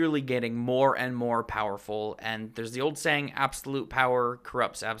she's clearly getting more and more powerful, and there's the old saying, absolute power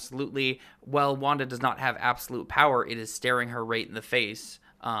corrupts absolutely. Well, Wanda does not have absolute power. It is staring her right in the face.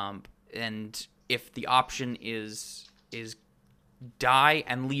 And if the option is die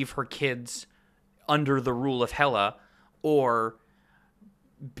and leave her kids under the rule of Hela, or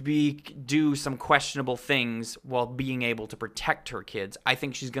do some questionable things while being able to protect her kids, I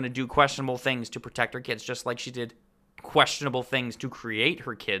think she's going to do questionable things to protect her kids, just like she did questionable things to create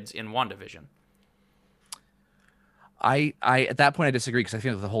her kids in WandaVision. I at that point I disagree, because I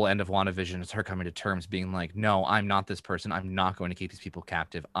think the whole end of WandaVision is her coming to terms, being like, no, I'm not this person. I'm not going to keep these people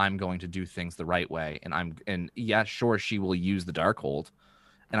captive. I'm going to do things the right way. And yeah, sure, she will use the Darkhold.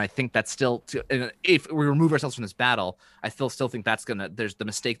 And I think that's still, if we remove ourselves from this battle, I still think there's the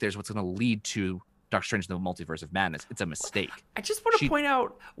mistake. There's what's going to lead to Doctor Strange in the Multiverse of Madness. It's a mistake. I just want to point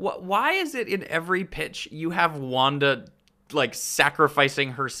out, why is it in every pitch you have Wanda like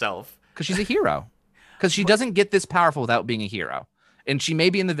sacrificing herself? Because she's a hero. Because she doesn't get this powerful without being a hero. And she may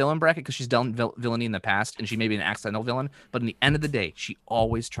be in the villain bracket because she's done villainy in the past, and she may be an accidental villain. But in the end of the day, she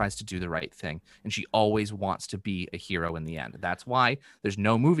always tries to do the right thing, and she always wants to be a hero in the end. That's why there's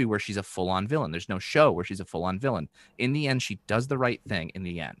no movie where she's a full-on villain. There's no show where she's a full-on villain. In the end, she does the right thing in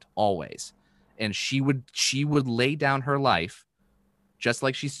the end, always. And she would lay down her life, just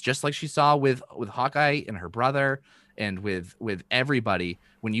like she saw with Hawkeye and her brother, and with everybody.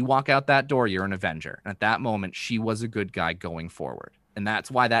 When you walk out that door, you're an Avenger. And at that moment, she was a good guy going forward. And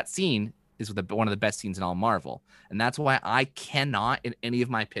that's why that scene is one of the best scenes in all Marvel. And that's why I cannot, in any of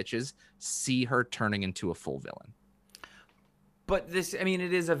my pitches, see her turning into a full villain. But it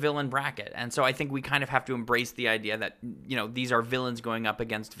is a villain bracket. And so I think we kind of have to embrace the idea that, these are villains going up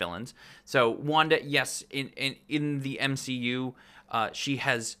against villains. So Wanda, yes, in the MCU, she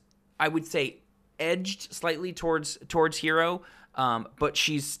has, I would say, edged slightly towards hero, but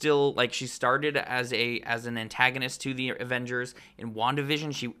she's still, like, she started as an antagonist to the Avengers. In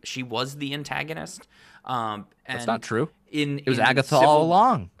WandaVision, she was the antagonist. That's not true. It was Agatha all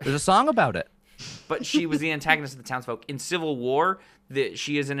along. There's a song about it. But she was the antagonist of the townsfolk. In Civil War,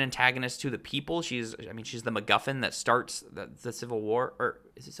 she is an antagonist to the people. She's the MacGuffin that starts the Civil War. Or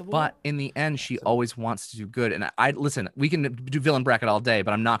is it Civil War? But in the end, she always wants to do good. And listen, we can do villain bracket all day,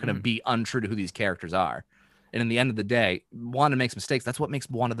 but I'm not going to be untrue to who these characters are. And in the end of the day, Wanda makes mistakes. That's what makes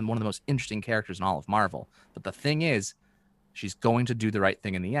Wanda one of the most interesting characters in all of Marvel. But the thing is, she's going to do the right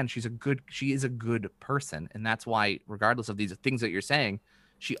thing in the end. She is a good person. And that's why, regardless of these things that you're saying,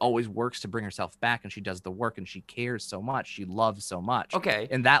 she always works to bring herself back, and she does the work, and she cares so much. She loves so much. Okay.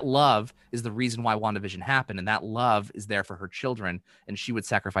 And that love is the reason why WandaVision happened. And that love is there for her children. And she would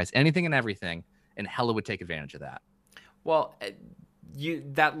sacrifice anything and everything. And Hela would take advantage of that. Well,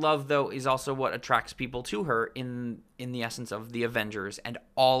 that love, though, is also what attracts people to her in the essence of the Avengers and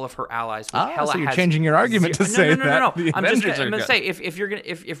all of her allies. So you're changing your argument to say that. No. The I'm Avengers going are to say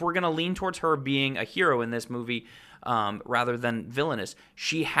if we're gonna lean towards her being a hero in this movie, rather than villainous,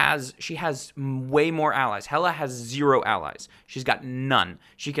 she has way more allies. Hela has 0 allies. She's got none.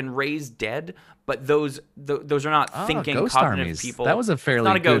 She can raise dead, but those are not thinking ghost cognitive armies. people. That was a fairly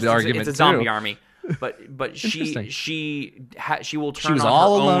not a ghost, good argument. It's a zombie too. army. But she will turn. She was on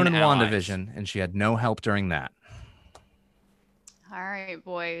all her alone own in allies. WandaVision, and she had no help during that. All right,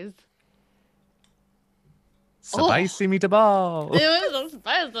 boys. Spicy meatball. It was a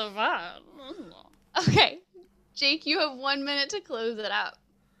spicy one. Okay, Jake, you have 1 minute to close it out.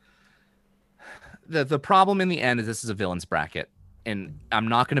 The problem in the end is this is a villains bracket, and I'm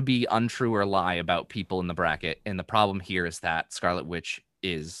not going to be untrue or lie about people in the bracket. And the problem here is that Scarlet Witch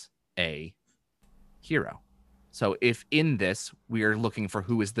is a hero. So if in this we are looking for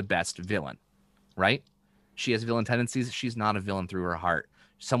who is the best villain, right? She has villain tendencies. She's not a villain through her heart.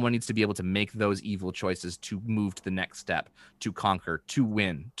 Someone needs to be able to make those evil choices to move to the next step, to conquer, to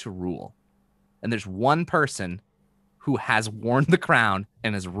win, to rule. And there's one person who has worn the crown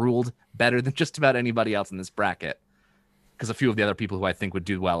and has ruled better than just about anybody else in this bracket, because a few of the other people who I think would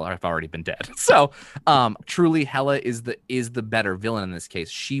do well have already been dead. So truly, Hela is the better villain in this case.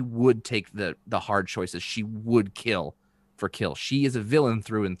 She would take the hard choices. She would kill for kill. She is a villain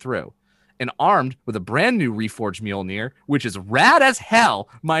through and through. And armed with a brand new reforged Mjolnir, which is rad as hell,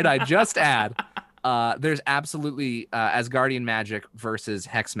 might I just add. There's absolutely Asgardian magic versus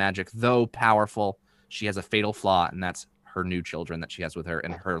Hex magic, though powerful. She has a fatal flaw, and that's her new children that she has with her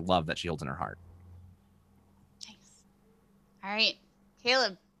and her love that she holds in her heart. Nice. All right,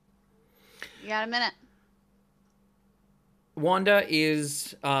 Caleb, you got a minute. Wanda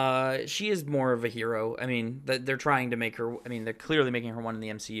is she is more of a hero. I mean, they're trying to make her. I mean, they're clearly making her one in the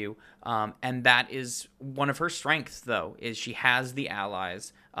MCU, and that is one of her strengths. Though, is she has the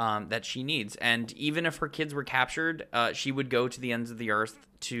allies that she needs, and even if her kids were captured, she would go to the ends of the earth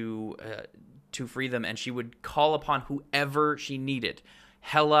to free them, and she would call upon whoever she needed.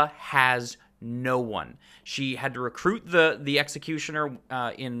 Hela has no one. She had to recruit the executioner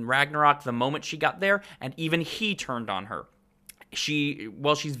in Ragnarok the moment she got there, and even he turned on her.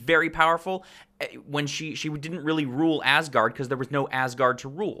 She's very powerful. When she didn't really rule Asgard because there was no Asgard to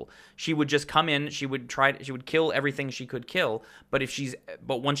rule. She would just come in. She would kill everything she could kill. But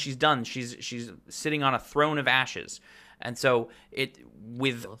once she's done, she's sitting on a throne of ashes. And so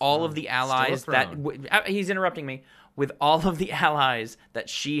with all of the allies he's interrupting me, with all of the allies that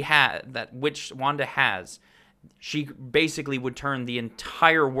she had, that which Wanda has, she basically would turn the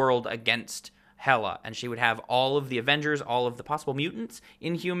entire world against Hela, and she would have all of the Avengers, all of the possible mutants,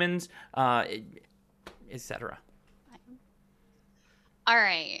 Inhumans, etc. All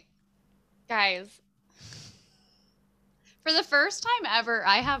right, guys. For the first time ever,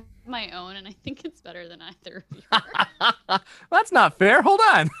 I have my own, and I think it's better than either of yours. That's not fair. Hold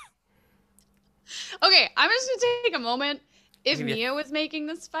on. Okay, I'm just gonna take a moment. If Mia was making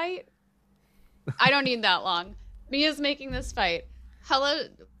this fight, I don't need that long. Mia's making this fight. Hela,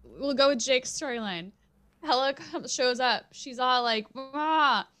 we'll go with Jake's storyline. Hela shows up. She's all like,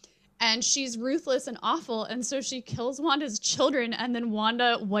 "Wah," and she's ruthless and awful, and so she kills Wanda's children, and then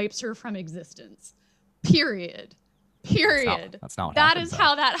Wanda wipes her from existence. Period. That's not what that happens, is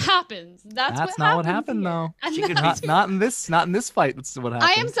how that happens. That's not what happened, though. Not in this fight. That's what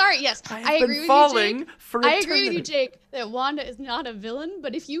happened. I am sorry. Yes, I agree with you, Jake. I agree with you, Jake, that Wanda is not a villain.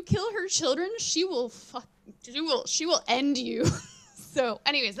 But if you kill her children, she will end you. So,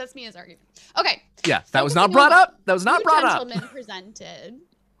 anyways, that's Mia's argument. Okay. Yeah, that was not brought up. That was not brought up. Gentlemen presented,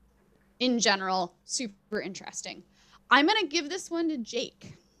 in general, super interesting. I'm gonna give this one to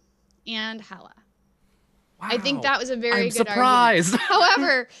Jake and Hela. Wow. I think that was a very good surprised.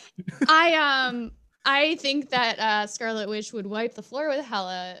 argument. However, I think that Scarlet Witch would wipe the floor with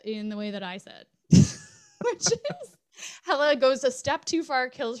Hela in the way that I said, which is Hela goes a step too far,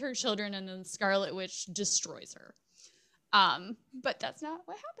 kills her children, and then Scarlet Witch destroys her. But that's not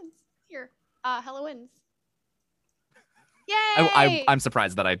what happens here. Hela wins. Yay! I'm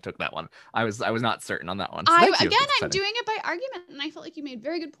surprised that I took that one. I was not certain on that one. So I'm doing it by argument, and I felt like you made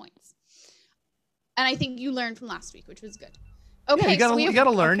very good points. And I think you learned from last week, which was good. Okay, yeah, you gotta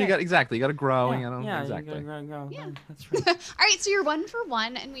learn. Okay. You gotta grow. Exactly. You gotta grow. Yeah, that's right. All right, so you're 1 for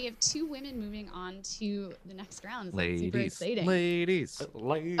 1, and we have 2 women moving on to the next round. So ladies, super exciting. Ladies.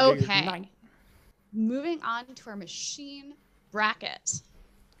 Okay. Moving on to our machine bracket.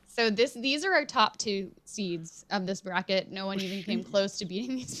 So these are our top 2 seeds of this bracket. No one even came close to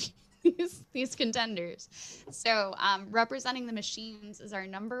beating these contenders. So representing the machines is our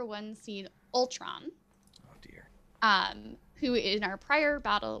number 1 seed, Ultron. Oh dear. Who in our prior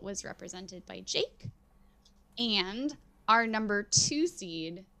battle was represented by Jake, and our number 2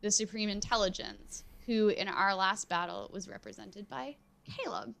 seed, the Supreme Intelligence, who in our last battle was represented by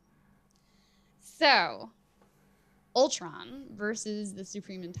Caleb. So, Ultron versus the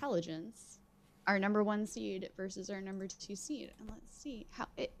Supreme Intelligence, our number 1 seed versus our number 2 seed, and let's see how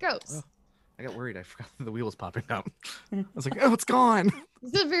it goes. Oh, I got worried. I forgot the wheel was popping up. I was like, oh, it's gone.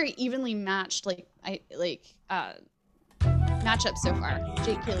 This is a very evenly matched, matchup so far.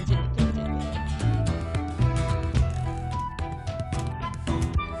 Jake, Caleb, Jake.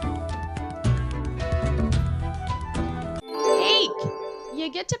 Jake,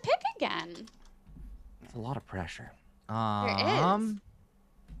 you get to pick again. It's a lot of pressure. There is.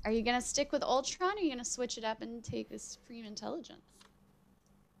 Are you gonna stick with Ultron, or are you gonna switch it up and take the Supreme Intelligence?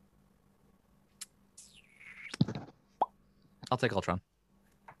 I'll take Ultron.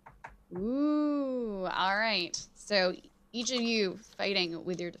 Ooh, all right. So each of you fighting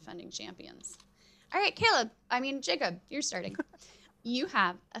with your defending champions. All right, Jacob, you're starting. You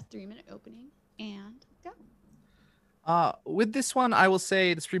have a 3-minute opening, and go. With this one, I will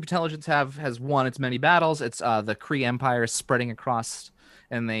say the Supreme Intelligence has won its many battles. It's the Kree Empire spreading across,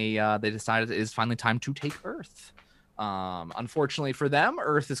 and they decided it is finally time to take Earth. Unfortunately for them,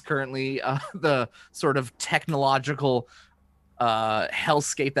 Earth is currently the sort of technological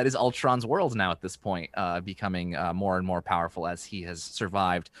hellscape that is Ultron's world now at this point, becoming more and more powerful as he has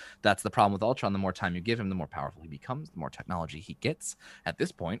survived. That's the problem with Ultron. The more time you give him, the more powerful he becomes, the more technology he gets. At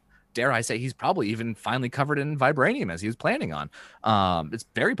this point, dare I say, he's probably even finally covered in vibranium as he was planning on. It's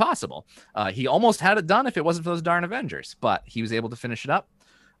very possible. He almost had it done if it wasn't for those darn Avengers, but he was able to finish it up.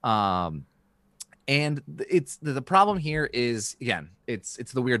 And it's the problem here is, again, it's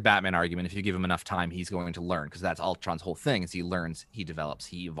the weird Batman argument. If you give him enough time, he's going to learn, because that's Ultron's whole thing is he learns, he develops,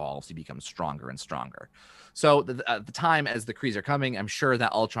 he evolves, he becomes stronger and stronger. So at the time as the Krees are coming, I'm sure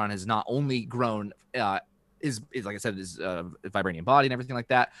that Ultron has not only grown is like I said, his vibranium body and everything like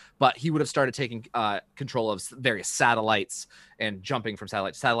that, but he would have started taking control of various satellites and jumping from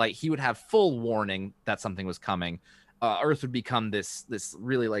satellite to satellite. He would have full warning that something was coming. Earth would become this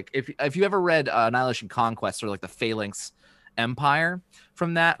really, like, if you ever read Annihilation Conquest, or like the Phalanx Empire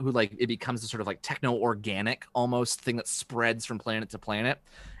from that, who like it becomes a sort of like techno-organic almost thing that spreads from planet to planet.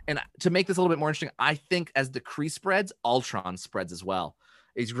 And to make this a little bit more interesting, I think as the Kree spreads, Ultron spreads as well.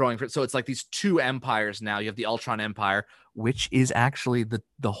 He's growing. So it's like these 2 empires now. You have the Ultron Empire, which is actually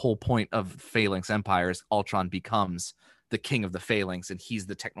the whole point of Phalanx Empires. Ultron becomes the king of the Phalanx, and he's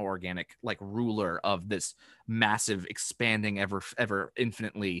the techno-organic like ruler of this massive, expanding, ever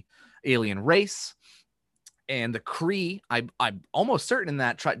infinitely alien race. And the Kree, I'm almost certain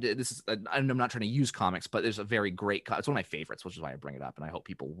that I'm not trying to use comics, but there's a very great, it's one of my favorites, which is why I bring it up, and I hope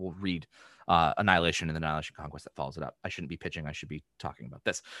people will read Annihilation and the Annihilation Conquest that follows it up. I shouldn't be pitching, I should be talking about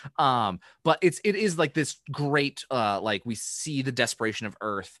this. But it is like this great, like we see the desperation of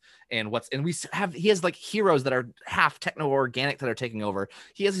Earth and he has like heroes that are half techno-organic that are taking over.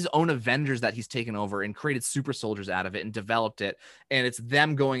 He has his own Avengers that he's taken over and created super soldiers out of it and developed it, and it's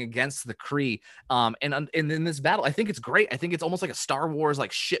them going against the Kree. And in this battle, I think it's great. I think it's almost like a Star Wars,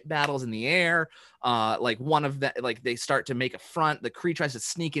 like ship battles in the air. Like one of the, like they start to make a front, the Kree tries to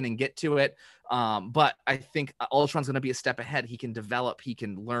sneak in and get to it. But I think Ultron's going to be a step ahead. He can develop, he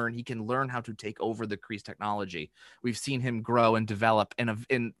can learn how to take over the Kree's technology. We've seen him grow and develop,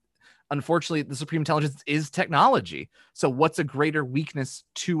 and unfortunately, the Supreme Intelligence is technology. So what's a greater weakness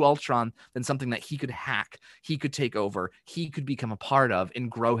to Ultron than something that he could hack, he could take over, he could become a part of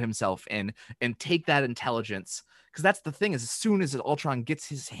and grow himself in and take that intelligence? Because that's the thing, is as soon as Ultron gets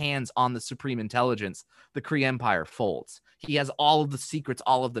his hands on the Supreme Intelligence, the Kree Empire folds. He has all of the secrets,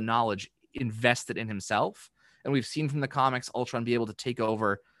 all of the knowledge invested in himself. And we've seen from the comics Ultron be able to take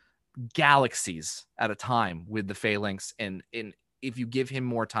over galaxies at a time with the Phalanx, and if you give him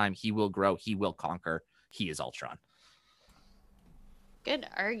more time, he will grow, he will conquer. He is Ultron. Good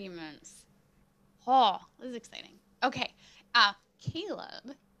arguments. Oh, this is exciting. Okay.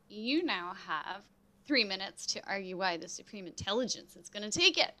 Caleb, you now have 3 minutes to argue why the Supreme Intelligence is going to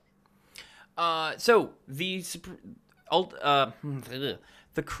take it. So the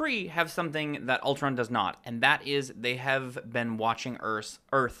the Kree have something that Ultron does not, and that is they have been watching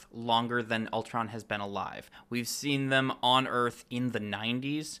Earth longer than Ultron has been alive. We've seen them on Earth in the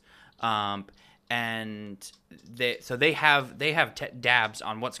 90s, and they have dabs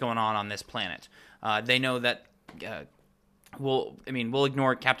on what's going on this planet. They know that. We'll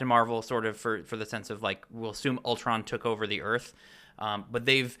ignore Captain Marvel sort of for the sense of like we'll assume Ultron took over the Earth. But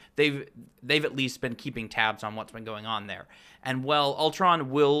they've at least been keeping tabs on what's been going on there. And while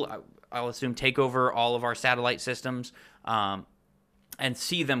Ultron will, I'll assume, take over all of our satellite systems and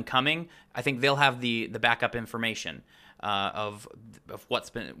see them coming, I think they'll have the backup information of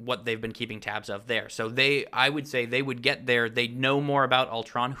what they've been keeping tabs of there. So I would say they would get there. They'd know more about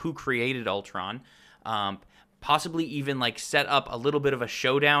Ultron, who created Ultron. Possibly even like set up a little bit of a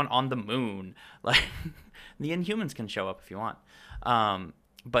showdown on the moon. Like the Inhumans can show up if you want.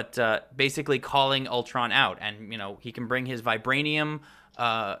 But basically calling Ultron out, and he can bring his vibranium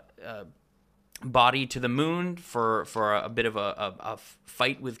body to the moon for a bit of a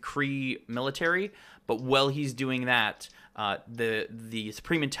fight with Kree military. But while he's doing that, the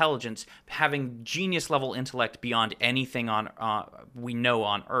Supreme Intelligence, having genius level intellect beyond anything we know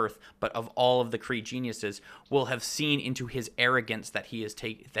on Earth, but of all of the Kree geniuses, will have seen into his arrogance that he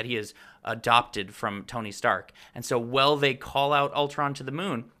has adopted from Tony Stark. And so while they call out Ultron to the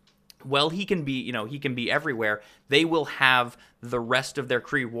moon, he can be everywhere. They will have the rest of their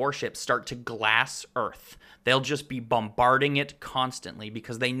Kree warships start to glass Earth. They'll just be bombarding it constantly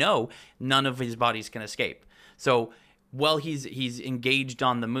because they know none of his bodies can escape. So while he's engaged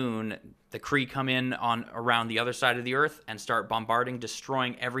on the moon, the Kree come in around the other side of the Earth and start bombarding,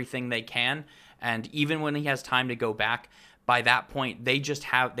 destroying everything they can. And even when he has time to go back, by that point, they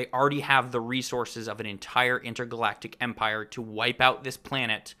already have the resources of an entire intergalactic empire to wipe out this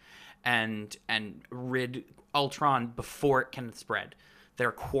planet and rid Ultron before it can spread.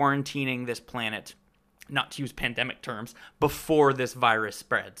 They're quarantining this planet, not to use pandemic terms, before this virus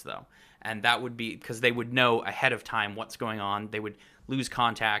spreads, though. And that would be because they would know ahead of time what's going on. They would lose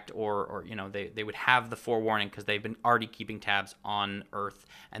contact or they would have the forewarning because they've been already keeping tabs on Earth,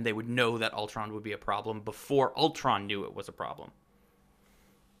 and they would know that Ultron would be a problem before Ultron knew it was a problem.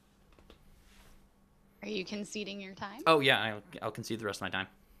 Are you conceding your time? Oh, yeah, I'll concede the rest of my time.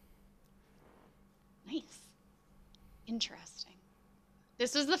 Nice. Interesting.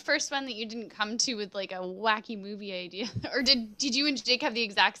 This was the first one that you didn't come to with like a wacky movie idea. Or did you and Jake have the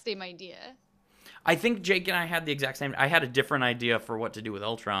exact same idea? I think Jake and I had the exact same. I had a different idea for what to do with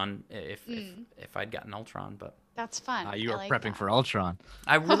Ultron if I'd gotten Ultron, but that's fun. You were prepping for Ultron.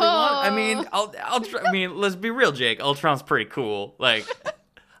 I really want. I mean, let's be real, Jake. Ultron's pretty cool. Like,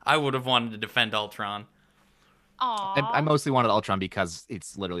 I would have wanted to defend Ultron. I mostly wanted Ultron because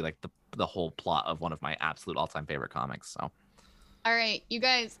it's literally like the whole plot of one of my absolute all-time favorite comics. So, all right, you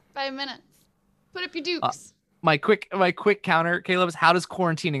guys, 5 minutes. Put up your dukes. My quick counter, Caleb, is how does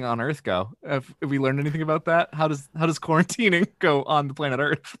quarantining on Earth go? Have we learned anything about that? How does quarantining go on the planet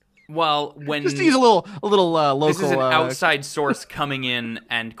Earth? Well, when just to use a little local. This is an outside source coming in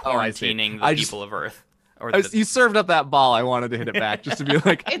and quarantining the people of Earth. You served up that ball. I wanted to hit it back just to be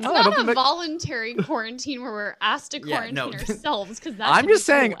like, it's not a voluntary quarantine where we're asked to quarantine ourselves because that's. I'm just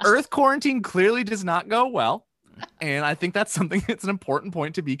saying, Earth quarantine clearly does not go well, and I think that's something. It's an important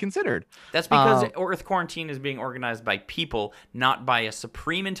point to be considered. That's because Earth quarantine is being organized by people, not by a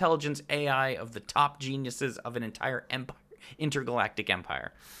supreme intelligence AI of the top geniuses of an entire empire, intergalactic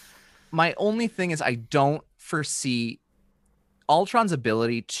empire. My only thing is, I don't foresee Ultron's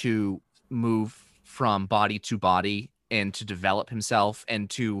ability to move from body to body and to develop himself and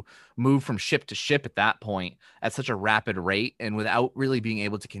to move from ship to ship at that point at such a rapid rate and without really being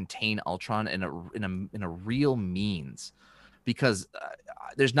able to contain Ultron in a real means, because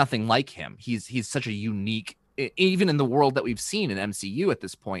there's nothing like him. He's such a unique, even in the world that we've seen in MCU at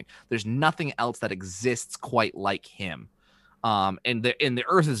this point, there's nothing else that exists quite like him. And the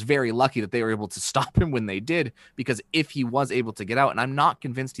Earth is very lucky that they were able to stop him when they did, because if he was able to get out, and I'm not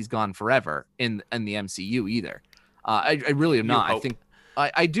convinced he's gone forever in the MCU either. I really am not. Hope. I think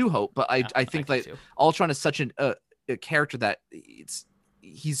I do hope, but I think that Ultron is such a character that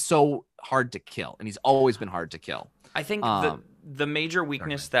he's so hard to kill, and he's always been hard to kill. I think the major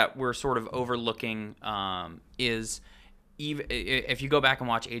weakness that we're sort of overlooking is, even if you go back and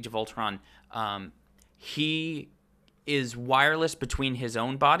watch Age of Ultron, he is wireless between his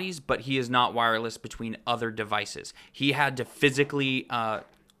own bodies, but he is not wireless between other devices. He had to physically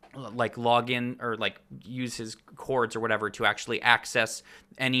like log in or like use his cords or whatever to actually access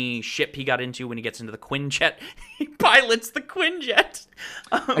any ship he got into. When he gets into the Quinjet, he pilots the Quinjet.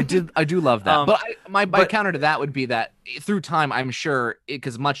 I do love that. But my counter to that would be that through time, I'm sure,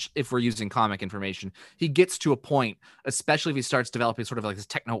 because if we're using comic information, he gets to a point, especially if he starts developing sort of like this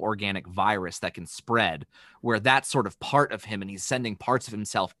techno-organic virus that can spread, where that's sort of part of him and he's sending parts of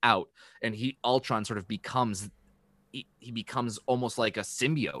himself out, and Ultron sort of becomes almost like a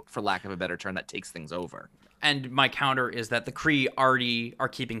symbiote, for lack of a better term, that takes things over. And my counter is that the Kree already are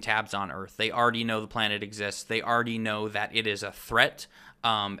keeping tabs on Earth. They already know the planet exists. They already know that it is a threat,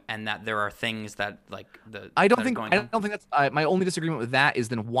 and that there are things that like the. I don't think that's my only disagreement with that is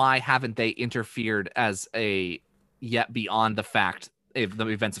then why haven't they interfered as a yet beyond the fact of the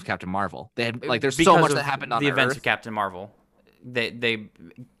events of Captain Marvel? They had there's so much that happened on the events Earth. of Captain Marvel. They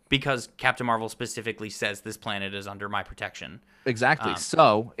because Captain Marvel specifically says this planet is under my protection. Exactly.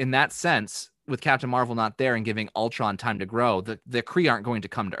 So in that sense, with Captain Marvel not there and giving Ultron time to grow, the Kree aren't going to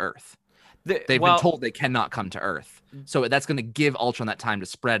come to Earth. They've been told they cannot come to Earth. So that's going to give Ultron that time to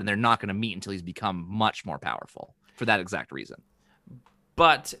spread, and they're not going to meet until he's become much more powerful for that exact reason.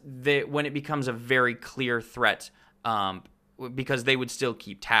 But when it becomes a very clear threat, because they would still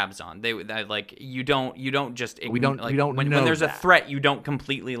keep tabs on. They would like you don't just when there's a threat, you don't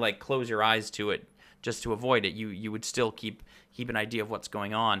completely like close your eyes to it just to avoid it. You would still keep an idea of what's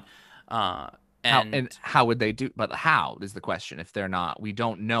going on. And how would they do? But how is the question? If they're not, we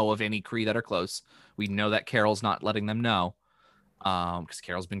don't know of any Kree that are close. We know that Carol's not letting them know, because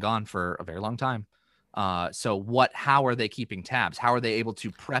Carol's been gone for a very long time. So how are they keeping tabs? How are they able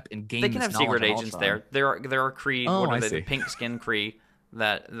to prep and gain? They can have secret agents Ultron? there. There are Kree. Oh, what are I they? see. The pink skin Kree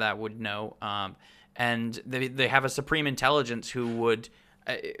that would know. And they have a supreme intelligence who would.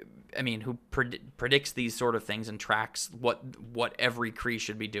 Who predicts these sort of things and tracks what every Kree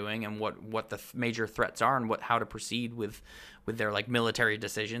should be doing and what the major threats are and how to proceed with their like military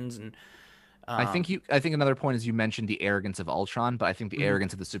decisions. And I think another point is you mentioned the arrogance of Ultron, but I think the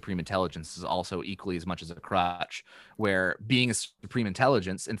arrogance of the Supreme Intelligence is also equally as much as a crutch, where being a Supreme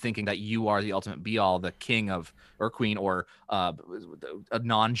Intelligence and thinking that you are the ultimate be all, the king of or queen or a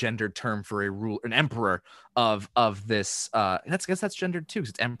non-gendered term for an emperor of this. I guess that's gendered too,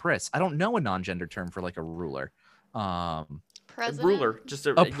 because it's empress. I don't know a non-gendered term for like a ruler. President? Ruler, just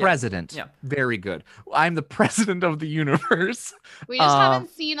a president. Yeah, very good. I'm the president of the universe. We just haven't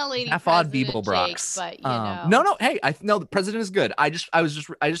seen a lady president, Jake, Beeblebrox. but you know. No. Hey, the president is good. I just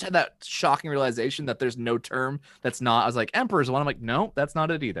had that shocking realization that there's no term that's not. I was like, emperor is one. I'm like, no, that's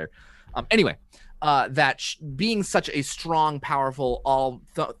not it either. Anyway, being such a strong, powerful,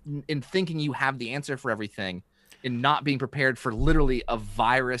 in thinking you have the answer for everything, in not being prepared for literally a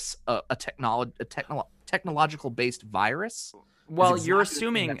virus, a technological based virus. Well, you're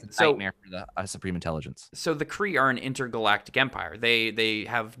assuming so nightmare for the Supreme Intelligence. So the Kree are an intergalactic empire. They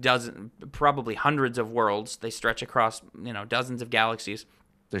have probably hundreds of worlds. They stretch across dozens of galaxies.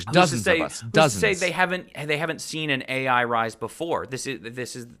 There's dozens of us. Dozens. Who's to say they haven't seen an AI rise before. This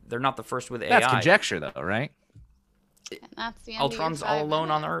is they're not the first with AI. That's conjecture though, right? And that's the end Ultron's all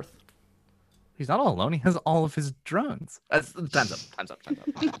alone on Earth. He's not all alone. He has all of his drones. Time's up.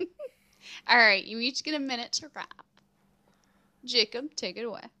 All right, you each get a minute to wrap. Jacob, take it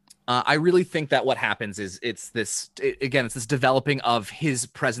away. I really think that what happens is it's this developing of his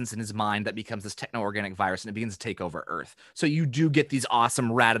presence in his mind that becomes this techno-organic virus, and it begins to take over Earth. So you do get these awesome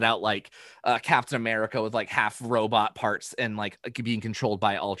ratted out like Captain America with like half robot parts and like being controlled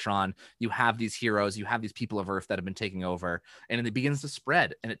by Ultron. You have these heroes, you have these people of Earth that have been taking over, and it begins to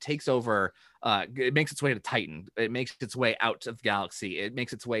spread, and it takes over. It makes its way to Titan. It makes its way out of the galaxy. It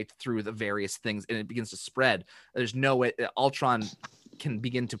makes its way through the various things, and it begins to spread. There's no way Ultron can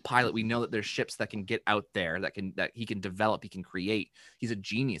begin to pilot. We know that there's ships that can get out there that he can develop, he can create. He's a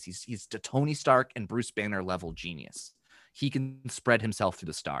genius. He's a Tony Stark and Bruce Banner level genius. He can spread himself through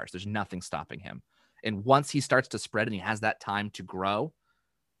the stars. There's nothing stopping him. And once he starts to spread and he has that time to grow,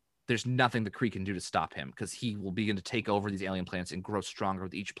 there's nothing the Kree can do to stop him, because he will begin to take over these alien planets and grow stronger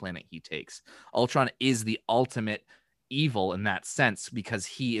with each planet he takes. Ultron is the ultimate evil in that sense, because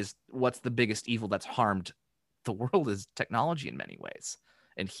he is what's the biggest evil that's harmed the world is technology in many ways,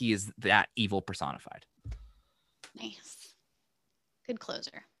 and he is that evil personified. Nice. Good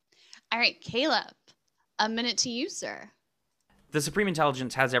closer. All right, Caleb, a minute to you, sir. The Supreme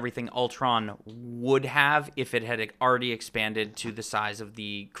Intelligence has everything Ultron would have if it had already expanded to the size of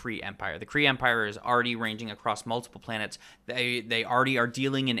the Kree Empire. The Kree Empire is already ranging across multiple planets. They already are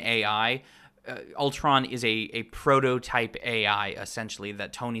dealing in AI Ultron is a prototype AI, essentially,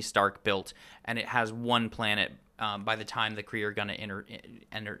 that Tony Stark built, and it has one planet by the time the Kree are going to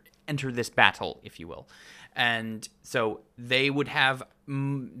enter this battle, if you will. And so they would have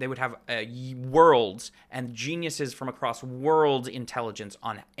worlds and geniuses from across world intelligence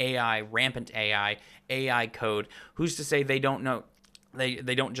on AI, rampant AI code. Who's to say they don't know?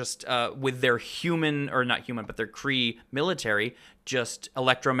 They don't just with their human, or not human, but their Kree military, just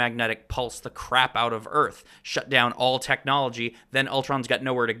electromagnetic pulse the crap out of Earth, shut down all technology. Then Ultron's got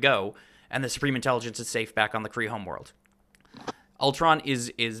nowhere to go, and the Supreme Intelligence is safe back on the Kree homeworld. Ultron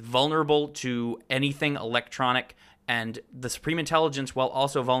is vulnerable to anything electronic, and the Supreme Intelligence, while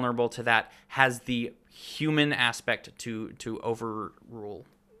also vulnerable to that, has the human aspect to overrule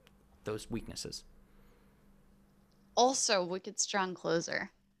those weaknesses. Also, wicked strong closer.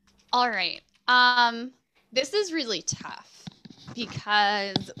 All right. This is really tough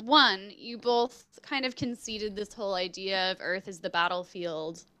because, one, you both kind of conceded this whole idea of Earth as the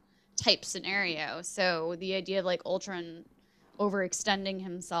battlefield type scenario. So the idea of like Ultron overextending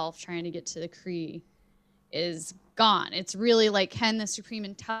himself trying to get to the Kree is gone. It's really like, can the Supreme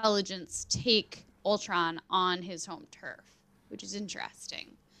Intelligence take Ultron on his home turf, which is interesting.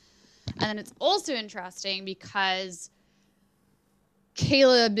 And then it's also interesting because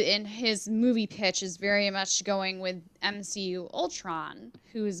Caleb in his movie pitch is very much going with MCU Ultron,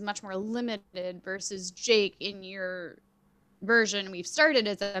 who is much more limited, versus Jake in your version. We've started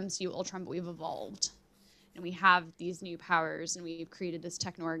as MCU Ultron, but we've evolved. And we have these new powers, and we've created this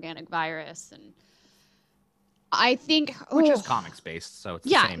techno-organic virus. And I think... Which is comics based, so it's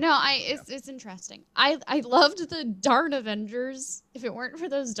the same. It's interesting. I loved the Darn Avengers. If it weren't for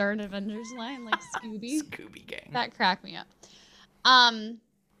those Darn Avengers line, like Scooby. Scooby Gang. That cracked me up.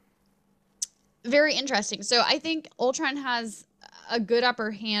 Very interesting. So I think Ultron has a good upper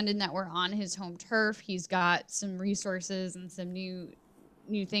hand in that we're on his home turf. He's got some resources and some new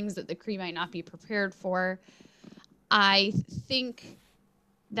things that the Kree might not be prepared for. I think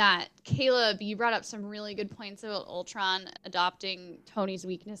that Caleb, you brought up some really good points about Ultron adopting Tony's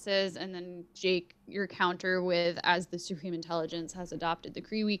weaknesses, and then Jake, your counter with as the Supreme Intelligence has adopted the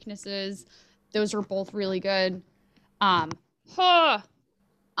Kree weaknesses. Those were both really good. I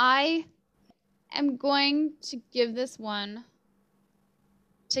am going to give this one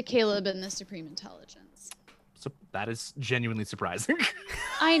to Caleb and the Supreme Intelligence. So that is genuinely surprising.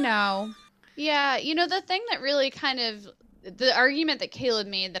 I know. Yeah, the thing that really kind of the argument that Caleb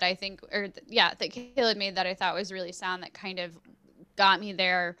made that I think, that Caleb made that I thought was really sound, that kind of got me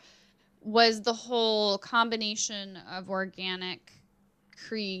there, was the whole combination of organic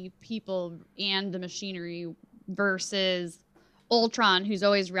Kree people and the machinery versus Ultron, who's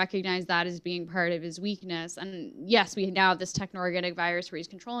always recognized that as being part of his weakness. And yes, we now have this techno-organic virus where he's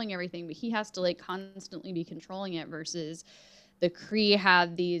controlling everything, but he has to like constantly be controlling it, versus the Kree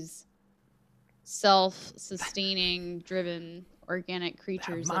have these self-sustaining, driven organic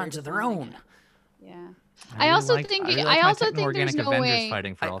creatures that minds of their own. Yeah. I also think there's no Avengers way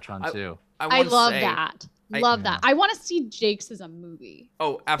fighting for Ultron too. I love that. That. I want to see Jake's as a movie.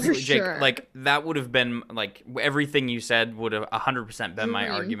 Oh, absolutely, Jake. Sure. Like that would have been like everything you said would have 100% been my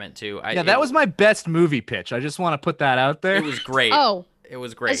argument too. That was my best movie pitch. I just want to put that out there. It was great. It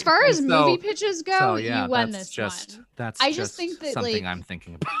was great. As far as movie pitches go, you won this one. I just think that something I'm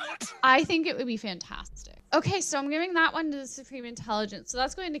thinking about. I think it would be fantastic. Okay, so I'm giving that one to the Supreme Intelligence. So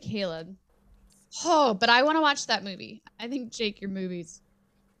that's going to Caleb. Oh, but I want to watch that movie. I think, Jake, your movie's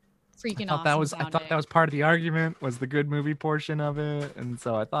freaking awesome. I thought that was part of the argument, was the good movie portion of it, and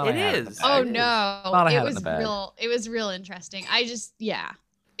so I thought it is. Oh no, it was real. It was real interesting.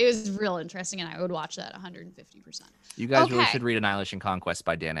 It was real interesting, and I would watch that 150%. You guys really should read Annihilation Conquest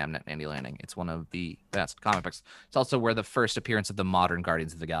by Dan Abnett and Andy Lanning. It's one of the best comic books. It's also where the first appearance of the modern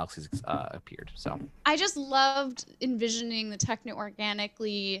Guardians of the Galaxy appeared. So I just loved envisioning the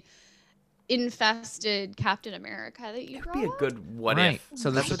techno-organically infested Captain America that you brought up. It'd be a good what if. So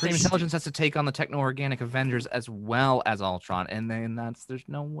the Supreme Intelligence has to take on the techno-organic Avengers as well as Ultron, and then there's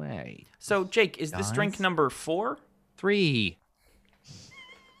no way. So Jake, is this drink number 4? 3.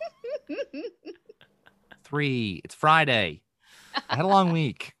 3. It's Friday. I had a long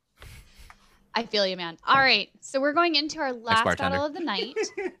week. I feel you, man. All right, so we're going into our last battle of the night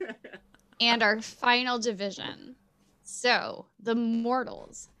and our final division. So the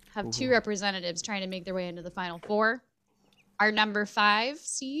Mortals have 2 representatives trying to make their way into the final 4. Our number 5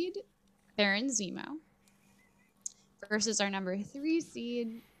 seed, Baron Zemo, versus our number 3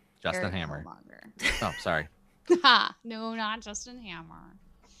 seed, Justin Eric Hammer. Killmonger. Oh, sorry. No, not Justin Hammer.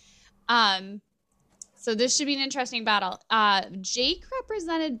 So this should be an interesting battle. Jake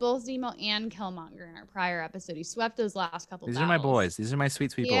represented both Zemo and Killmonger in our prior episode. He swept those last couple These battles. are my boys. These are my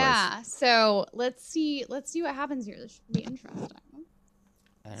sweet boys. Yeah. So let's see what happens here. This should be interesting.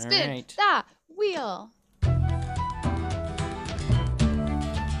 Spin the wheel.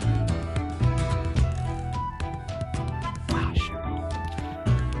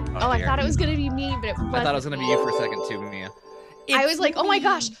 Oh, I thought it was gonna be me, but it wasn't. I thought it was gonna be you for a second too, Mia. I was like, oh my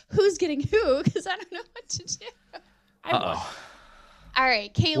gosh, who's getting who? Because I don't know what to do. All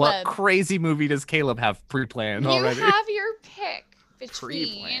right, Caleb. What crazy movie does Caleb have pre-planned already? You have your pick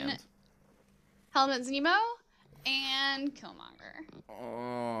between Helmut Zemo and Killmonger.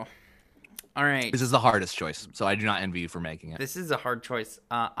 Oh. All right. This is the hardest choice, so I do not envy you for making it. This is a hard choice.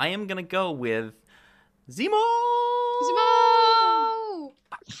 I am going to go with Zemo! Zemo!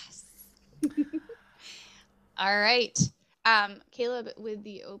 Yes. All right. Caleb, with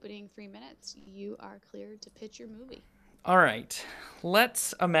the opening 3 minutes, you are cleared to pitch your movie. All right.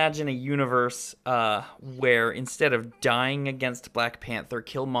 Let's imagine a universe where instead of dying against Black Panther,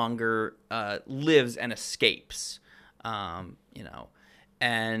 Killmonger lives and escapes. And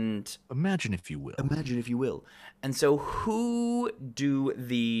imagine if you will. And so who do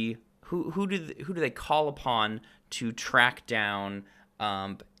they call upon to track down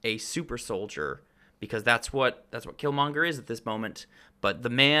a super soldier? Because that's what Killmonger is at this moment. But the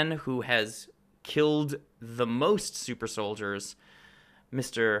man who has killed the most super soldiers,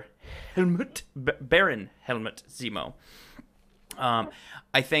 Mr. Baron Helmut Zemo.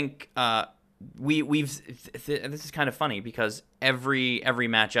 I think this is kind of funny because every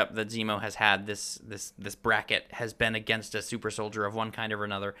matchup that Zemo has had this bracket has been against a super soldier of one kind or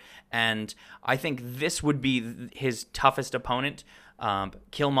another, and I think this would be his toughest opponent.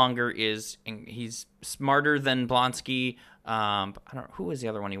 Killmonger he's smarter than Blonsky. I don't know who was the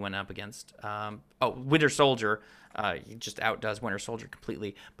other one he went up against. Winter Soldier. He just outdoes Winter Soldier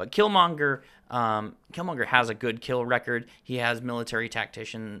completely. But Killmonger has a good kill record. He has military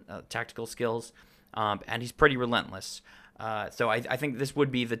tactical skills, and he's pretty relentless. So I think this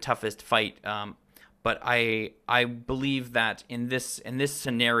would be the toughest fight. But I believe that in this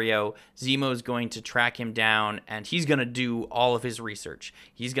scenario, Zemo's going to track him down, and he's gonna do all of his research.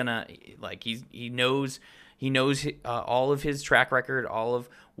 He's gonna he knows all of his track record, all of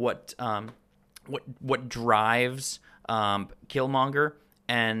what drives Killmonger,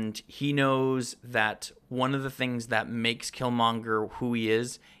 and he knows that one of the things that makes Killmonger who he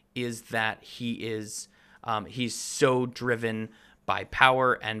is that he's so driven by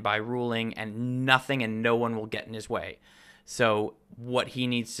power and by ruling, and nothing and no one will get in his way. So what he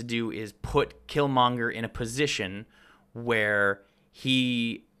needs to do is put Killmonger in a position where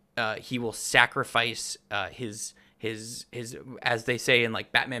he will sacrifice his as they say in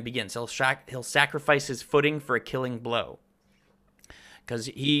like Batman Begins, he'll sacrifice his footing for a killing blow.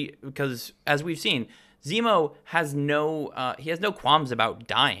 Because as we've seen, Zemo has no qualms about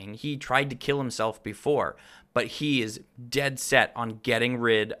dying. He tried to kill himself before, but he is dead set on getting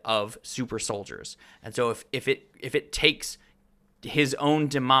rid of super soldiers. And so if it takes his own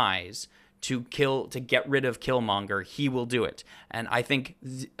demise to get rid of Killmonger, he will do it. And I think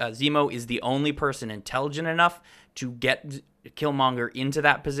Zemo is the only person intelligent enough to get Killmonger into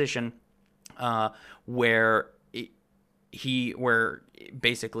that position where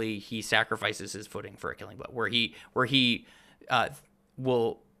basically he sacrifices his footing for a killing blow, where he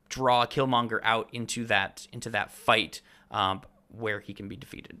will draw Killmonger out into that fight where he can be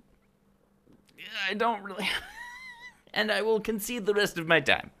defeated. I don't really, and I will concede the rest of my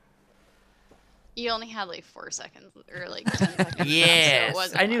time. You only had like 4 seconds or like 10 seconds.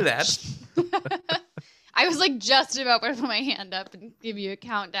 Yes, so I knew that. I was like just about to put my hand up and give you a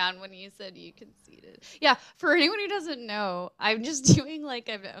countdown when you said you conceded. Yeah, for anyone who doesn't know, I'm just doing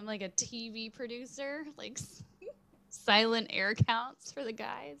I'm like a TV producer, like silent air counts for the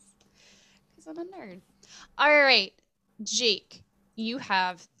guys because I'm a nerd. All right, Jake, you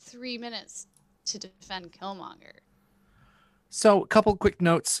have 3 minutes to defend Killmonger. So, a couple quick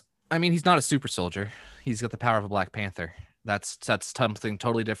notes. I mean, he's not a super soldier. He's got the power of a Black Panther. That's something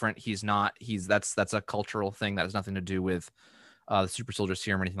totally different. That's a cultural thing that has nothing to do with the super soldier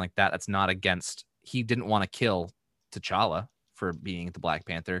serum or anything like that. That's not against. He didn't want to kill T'Challa for being the Black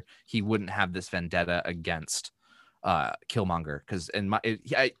Panther. He wouldn't have this vendetta against Killmonger because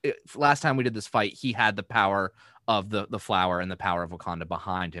last time we did this fight, he had the power of the flower and the power of Wakanda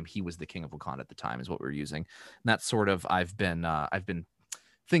behind him. He was the king of Wakanda at the time, is what we were using. And that's sort of I've been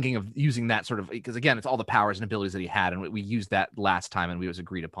thinking of using that sort of, because again, it's all the powers and abilities that he had, and we used that last time and we was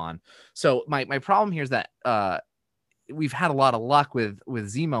agreed upon. So my problem here is that we've had a lot of luck with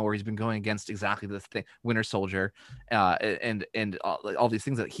Zemo, where he's been going against exactly this thing, Winter Soldier, and all these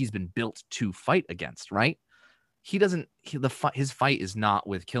things that he's been built to fight against, right? His fight is not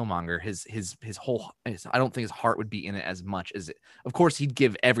with Killmonger. I don't think his heart would be in it as much as it. Of course, he'd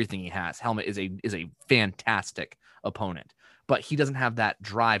give everything he has. Helmet is a fantastic opponent, but he doesn't have that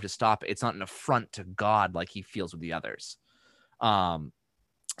drive to stop it. It's not an affront to God like he feels with the others.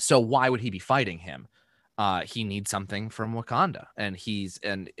 So why would he be fighting him? He needs something from Wakanda, and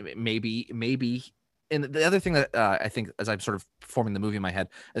maybe. And the other thing that I think, as I'm sort of forming the movie in my head,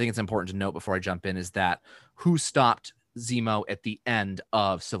 I think it's important to note before I jump in, is that who stopped Zemo at the end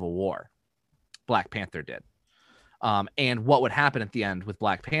of Civil War? Black Panther did. And what would happen at the end with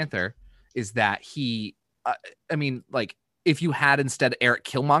Black Panther is that he, if you had instead Eric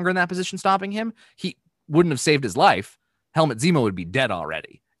Killmonger in that position stopping him, he wouldn't have saved his life. Helmet Zemo would be dead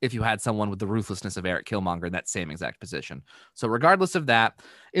already if you had someone with the ruthlessness of Eric Killmonger in that same exact position. So regardless of that,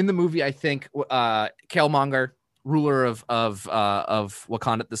 in the movie, I think Killmonger, ruler of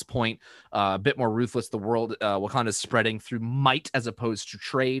Wakanda at this point, a bit more ruthless. The world, Wakanda is spreading through might as opposed to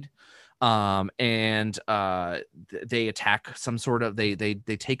trade. And they attack some sort of, they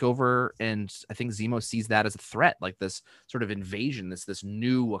take over, and I think Zemo sees that as a threat, like this sort of invasion, this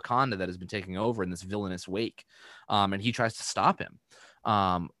new Wakanda that has been taking over in this villainous wake. And he tries to stop him.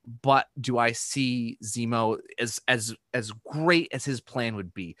 But do I see Zemo as great as his plan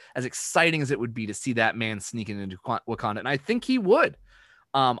would be, as exciting as it would be to see that man sneaking into Wakanda? And I think he would.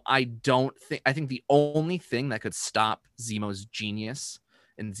 I think the only thing that could stop Zemo's genius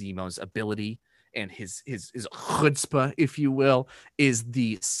and Zemo's ability and his chutzpah, if you will, is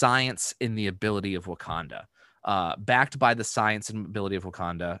the science and the ability of Wakanda, backed by the science and ability of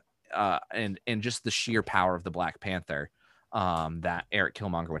Wakanda, and just the sheer power of the Black Panther, that Eric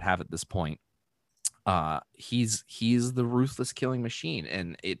Killmonger would have at this point. He's the ruthless killing machine,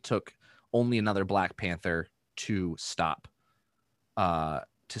 and it took only another Black Panther to stop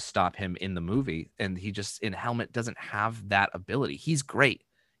him in the movie, and he just, in Helmet, doesn't have that ability. He's great.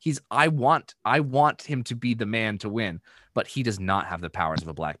 I want him to be the man to win, but he does not have the powers of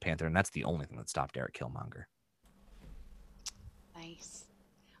a Black Panther, and that's the only thing that stopped Eric Killmonger. Nice.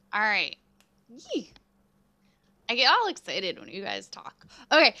 All right. Yee. I get all excited when you guys talk.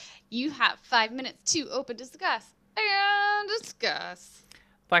 Okay, you have 5 minutes to open discuss and discuss.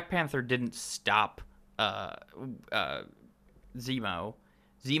 Black Panther didn't stop Zemo.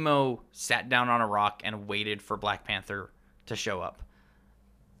 Zemo sat down on a rock and waited for Black Panther to show up.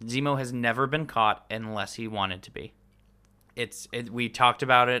 Zemo has never been caught unless he wanted to be. We talked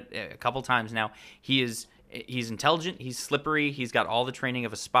about it a couple times now. He's intelligent, he's slippery, he's got all the training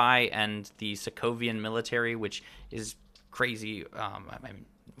of a spy and the Sokovian military, which is crazy. It's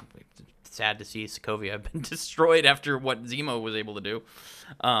sad to see Sokovia have been destroyed after what Zemo was able to do.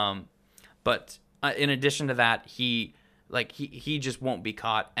 But in addition to that, he just won't be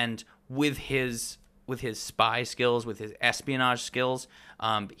caught. And with his spy skills, with his espionage skills,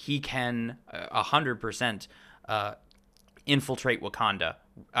 he can 100% infiltrate Wakanda.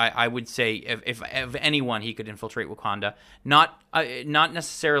 I would say if anyone, he could infiltrate Wakanda. Not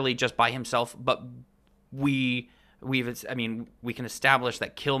necessarily just by himself, but we can establish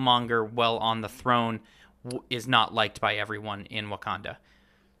that Killmonger, while on the throne, is not liked by everyone in Wakanda.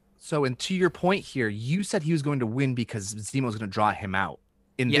 So, and to your point here, you said he was going to win because Zemo's going to draw him out.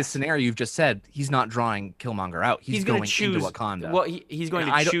 In this scenario, you've just said he's not drawing Killmonger out. He's going into Wakanda. Well, he's going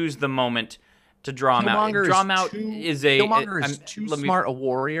to choose the moment to draw him out. Killmonger is too smart a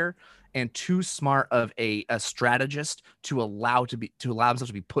warrior and too smart of a strategist to allow himself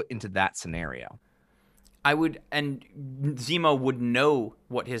to be put into that scenario. And Zemo would know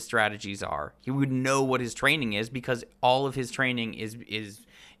what his strategies are. He would know what his training is, because all of his training is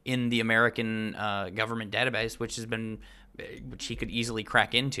in the American government database, which he could easily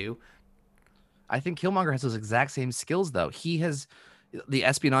crack into. I think Killmonger has those exact same skills, though. He has the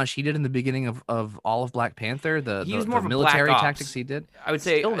espionage he did in the beginning of all of Black Panther, the military tactics he did. I would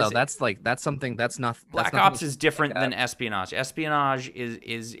say, still, though, that's something that's not. Black Ops is different than espionage. Espionage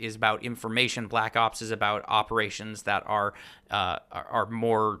is about information. Black Ops is about operations that are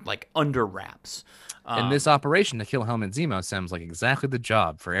more like under wraps. And this operation to kill Helmet Zemo sounds like exactly the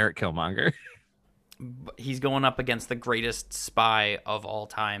job for Eric Killmonger. He's going up against the greatest spy of all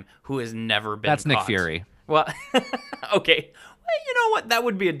time, who has never been That's caught. Nick Fury. Well, okay. Well, you know what? That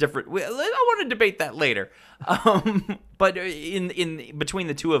would be a different. I want to debate that later. But in between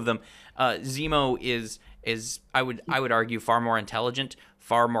the two of them, Zemo is I would argue far more intelligent,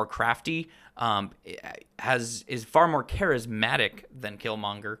 far more crafty, is far more charismatic than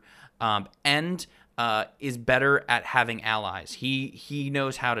Killmonger, and is better at having allies. He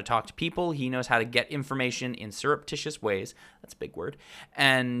knows how to talk to people. He knows how to get information in surreptitious ways. That's a big word.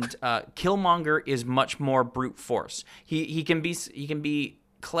 And Killmonger is much more brute force. He can be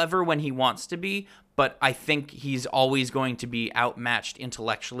clever when he wants to be, but I think he's always going to be outmatched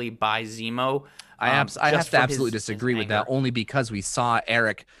intellectually by Zemo. I have to absolutely disagree with that, only because we saw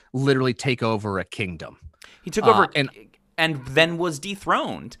Eric literally take over a kingdom. He took over and then was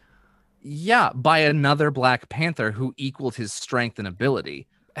dethroned. Yeah, by another Black Panther who equaled his strength and ability.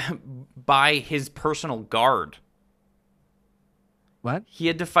 By his personal guard. What? He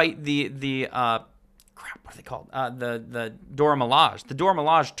had to fight the crap, what are they called? The Dora Milaje. The Dora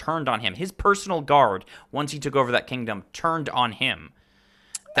Milaje turned on him. His personal guard, once he took over that kingdom, turned on him.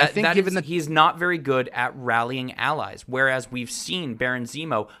 He's not very good at rallying allies, whereas we've seen Baron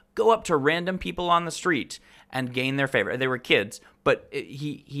Zemo go up to random people on the street and gain their favor. They were kids, but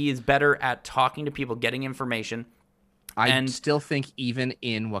he is better at talking to people, getting information. I still think even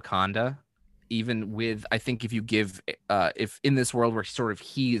in Wakanda, even with, I think if you give, if in this world where sort of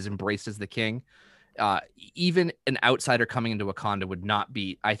he is embraced as the king, even an outsider coming into Wakanda would not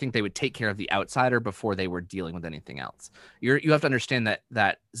be, I think they would take care of the outsider before they were dealing with anything else. You have to understand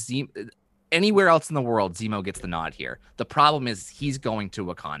that Zemo, anywhere else in the world, Zemo gets the nod here. The problem is he's going to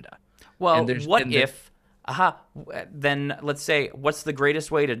Wakanda. Well, then let's say, what's the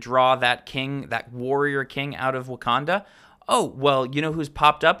greatest way to draw that king, that warrior king out of Wakanda? Oh, well, you know who's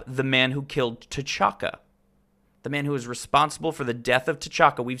popped up? The man who killed T'Chaka. The man who is responsible for the death of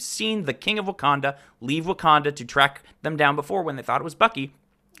T'Chaka. We've seen the king of Wakanda leave Wakanda to track them down before when they thought it was Bucky.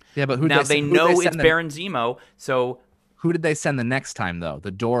 Yeah, but they know it's Baron Zemo, so... Who did they send the next time, though?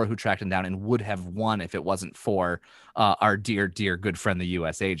 The Dora who tracked him down and would have won if it wasn't for our dear, dear good friend, the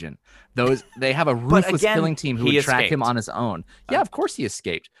U.S. agent. They have a ruthless killing team who would track him on his own. Yeah, of course he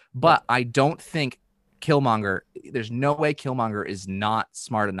escaped. But I don't think Killmonger, there's no way Killmonger is not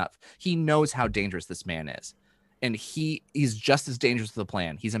smart enough. He knows how dangerous this man is. And he's just as dangerous with the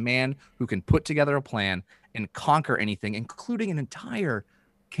plan. He's a man who can put together a plan and conquer anything, including an entire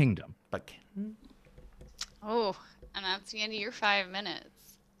kingdom. Oh, and that's the end of your 5 minutes.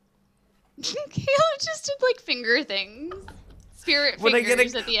 Caleb just did like finger things. Spirit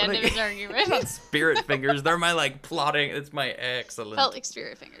fingers at the end of his argument. Not spirit fingers. They're my plotting. It's my excellent. Felt like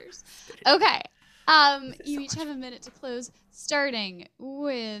spirit fingers. Okay. You each have a minute to close, starting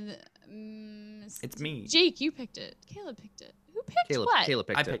with... it's me. Jake, you picked it. Caleb picked it. Who picked what? Caleb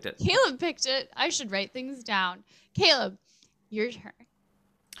picked I picked it. Caleb picked it. I should write things down. Caleb, your turn.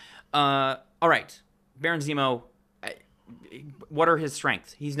 All right. Baron Zemo, what are his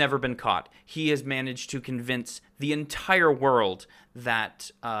strengths? He's never been caught. He has managed to convince the entire world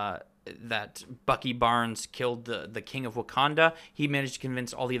that Bucky Barnes killed the King of Wakanda. He managed to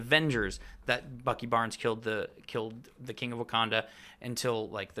convince all the Avengers that Bucky Barnes killed the King of Wakanda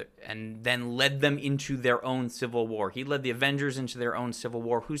and then led them into their own civil war. He led the Avengers into their own civil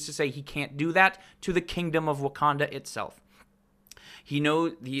war. Who's to say he can't do that to the kingdom of Wakanda itself?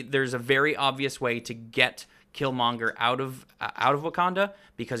 There's a very obvious way to get Killmonger out of Wakanda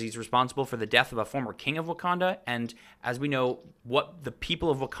because he's responsible for the death of a former king of Wakanda, and as we know, what the people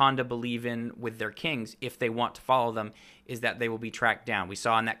of Wakanda believe in with their kings, if they want to follow them, is that they will be tracked down. We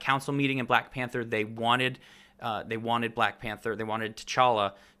saw in that council meeting in Black Panther, they wanted Black Panther, they wanted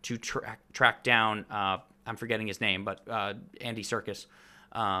T'Challa to track down, I'm forgetting his name, but Andy Serkis.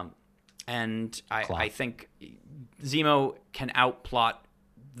 And I think Zemo can outplot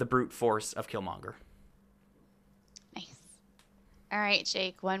the brute force of Killmonger. Nice. All right,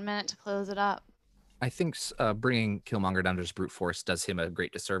 Jake, 1 minute to close it up. I think bringing Killmonger down to his brute force does him a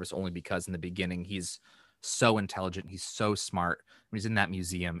great disservice, only because in the beginning he's so intelligent, he's so smart. He's in that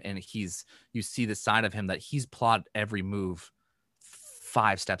museum, and you see the side of him that he's plotted every move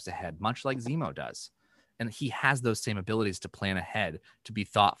 5 steps ahead, much like Zemo does. And he has those same abilities to plan ahead, to be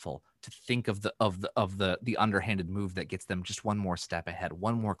thoughtful, to think of the underhanded move that gets them just one more step ahead,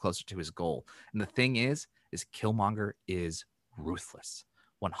 one more closer to his goal. And the thing is Killmonger is ruthless.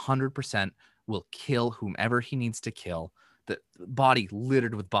 100% will kill whomever he needs to kill. The body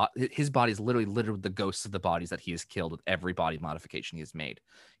littered with his body is literally littered with the ghosts of the bodies that he has killed with every body modification he has made.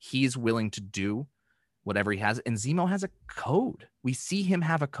 He's willing to do whatever he has, and Zemo has a code. We see him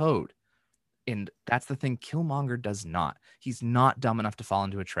have a code. And that's the thing Killmonger does not. He's not dumb enough to fall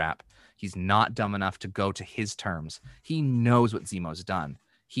into a trap. He's not dumb enough to go to his terms. He knows what Zemo's done.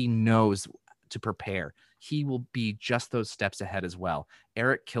 He knows to prepare. He will be just those steps ahead as well.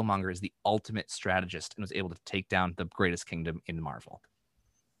 Eric Killmonger is the ultimate strategist and was able to take down the greatest kingdom in Marvel.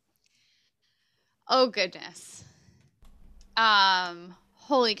 Oh, goodness.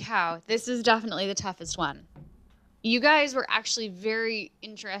 Holy cow. This is definitely the toughest one. You guys were actually very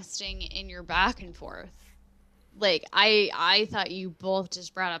interesting in your back and forth. Like, I thought you both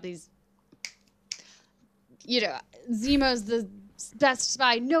just brought up these, Zemo's the best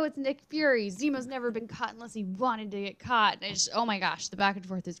spy. No, it's Nick Fury. Zemo's never been caught unless he wanted to get caught. And oh my gosh, the back and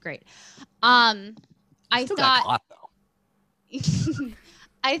forth is great. I still got caught, though.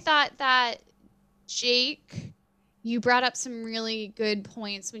 I thought that Jake, you brought up some really good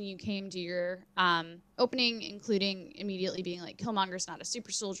points when you came to your opening, including immediately being like, Killmonger's not a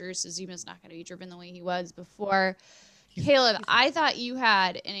super soldier, so Zemo's not going to be driven the way he was before. Caleb, I thought you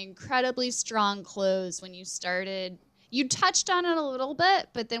had an incredibly strong close when you started. You touched on it a little bit,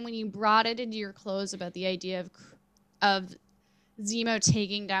 but then when you brought it into your close about the idea of Zemo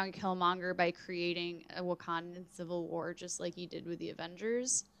taking down Killmonger by creating a Wakandan civil war, just like he did with the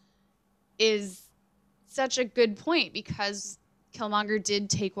Avengers, is such a good point, because Killmonger did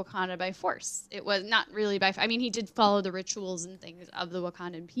take Wakanda by force. It was not really by... I mean, he did follow the rituals and things of the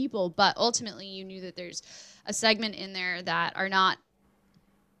Wakandan people, but ultimately you knew that there's a segment in there that are not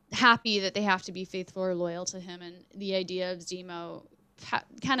happy that they have to be faithful or loyal to him, and the idea of Zemo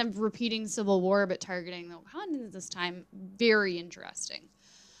kind of repeating Civil War but targeting the Wakandans this time, very interesting.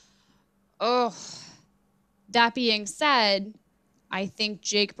 Oh, that being said, I think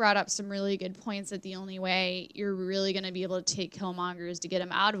Jake brought up some really good points that the only way you're really going to be able to take Killmonger is to get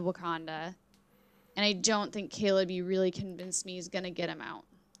him out of Wakanda. And I don't think Caleb, you really convinced me, is going to get him out.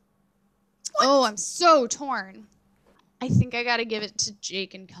 What? Oh, I'm so torn. I think I got to give it to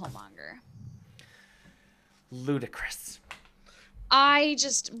Jake and Killmonger. Ludicrous.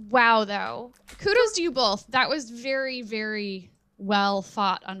 Wow, though. Kudos to you both. That was very, very well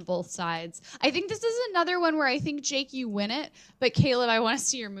fought on both sides. I think this is another one where I think, Jake, you win it, but Caleb, I want to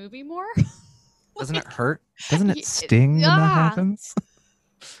see your movie more. Doesn't it hurt? Doesn't it sting when that happens?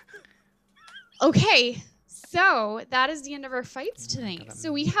 Okay, so that is the end of our fights tonight.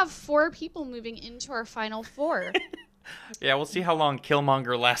 So we have 4 people moving into our final 4. Yeah, we'll see how long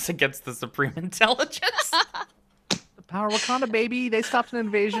Killmonger lasts against the Supreme Intelligence. The power of Wakanda, baby. They stopped an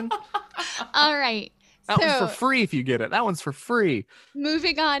invasion. All right. That one's for free if you get it. That one's for free.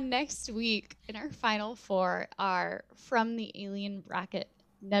 Moving on next week, in our final 4 are from the alien bracket,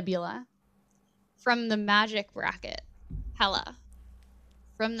 Nebula. From the magic bracket, Hela.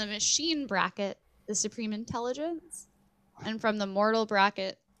 From the machine bracket, the Supreme Intelligence. And from the mortal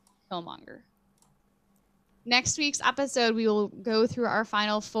bracket, Killmonger. Next week's episode, we will go through our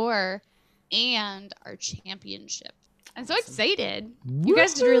final 4 and our championship. I'm so excited. You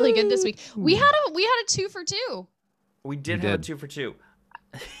guys did really good this week. We had a 2 for 2. We did have a 2 for 2.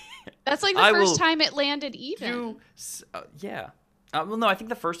 That's like the first time it landed even. Yeah. Well, no, I think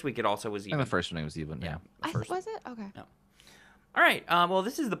the first week it also was even. And the first one was even, yeah. Was it? Okay. No. All right. Well,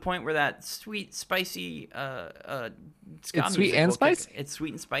 this is the point where that sweet, spicy ska it's sweet and spicy? It's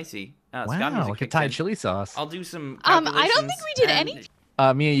sweet and spicy. Wow, like a Thai chili sauce. I'll do some I don't think we did any.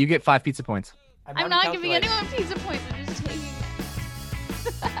 Mia, you get 5 pizza points. I'm not giving anyone pizza points. I'm just taking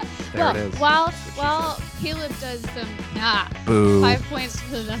There it is. While Caleb does some Boo. 5 points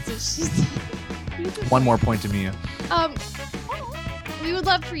for that's what she said. 1 more point to Mia. We would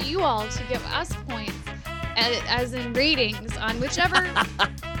love for you all to give us points as in ratings on whichever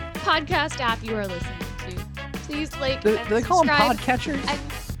podcast app you are listening to. Please like do and they call them subscribe podcatchers? and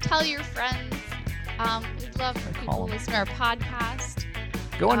tell your friends. We'd love for people to listen to our podcast.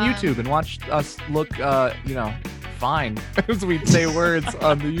 Go on YouTube and watch us look, fine as we say words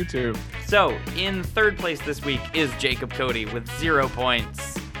on the YouTube. So, in 3rd place this week is Jacob Cody with 0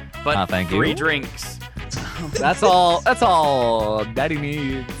 points, but thank 3 you. drinks. That's all Daddy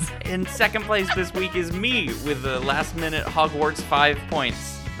needs. In 2nd place this week is me with the last-minute Hogwarts 5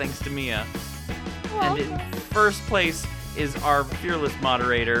 points, thanks to Mia. And in 1st place is our fearless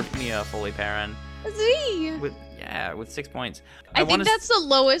moderator, Mia Foley-Perrin. Z. With 6 points. I think that's the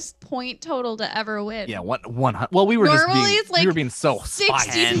lowest point total to ever win. Yeah, 100. Well, we were normally just being, we were being so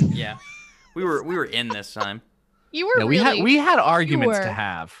 60. Yeah, we were in this time. You were we had arguments to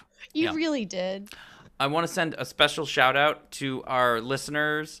have. You really did. I want to send a special shout out to our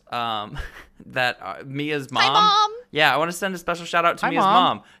listeners. That Mia's mom. Hi, Mom. Yeah, I want to send a special shout out to Mia's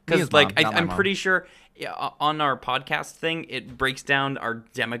mom. Because I'm pretty sure on our podcast thing it breaks down our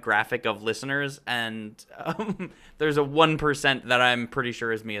demographic of listeners, and there's a 1% that I'm pretty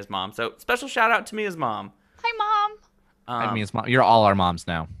sure is Mia's mom. So special shout out to Mia's mom. Hi, Mom. Mia's mom. You're all our moms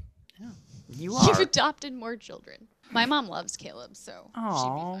now. Yeah, you are. You've adopted more children. My mom loves Caleb, so she'd be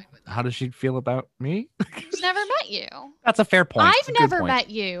fine with that. How does she feel about me? She's never met you. That's a fair point. I've never met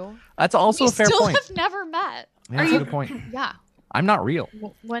you. That's also a fair point. We still have never met. Yeah, that's a good point. Yeah. I'm not real.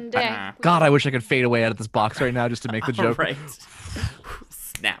 One day. God, I wish I could fade away out of this box right now just to make the joke. Right.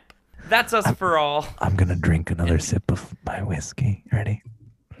 Snap. That's us for all. I'm going to drink another sip of my whiskey. Ready?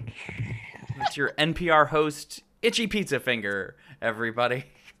 It's your NPR host, Itchy Pizza Finger, everybody.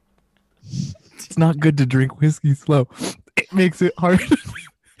 It's not good to drink whiskey slow. It makes it hard. Everyone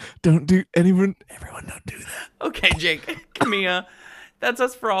don't do that. Okay, Jake, Camilla, that's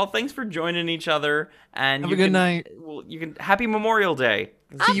us for all. Thanks for joining each other. And have a good night. Well, you can happy Memorial Day.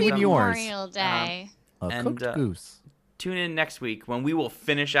 See you in yours. Memorial Day. Cooked goose. Tune in next week when we will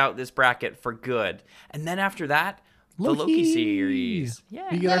finish out this bracket for good. And then after that, the Loki series. Yeah.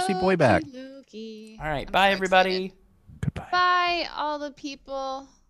 We get our sweet boy back. Loki. All right. Bye, everybody. Goodbye. Bye, all the people.